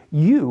grave,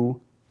 you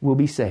will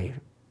be saved.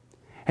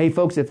 Hey,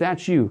 folks, if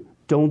that's you,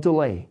 don't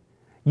delay.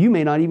 You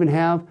may not even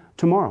have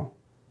tomorrow.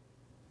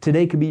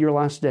 Today could be your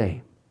last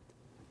day.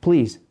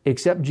 Please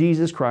accept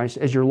Jesus Christ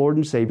as your Lord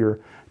and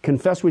Savior.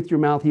 Confess with your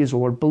mouth He is the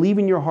Lord. Believe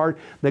in your heart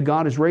that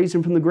God has raised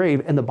Him from the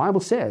grave. And the Bible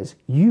says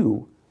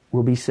you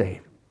will be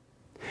saved.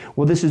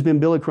 Well, this has been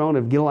Billy Crone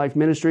of Get a Life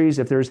Ministries.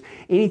 If there's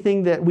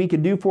anything that we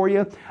could do for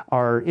you,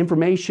 our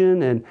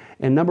information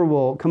and number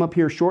will come up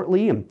here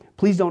shortly. And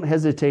please don't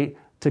hesitate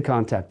to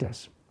contact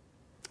us.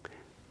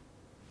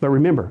 But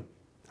remember,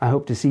 I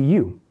hope to see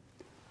you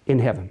in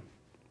heaven.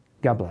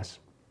 God bless.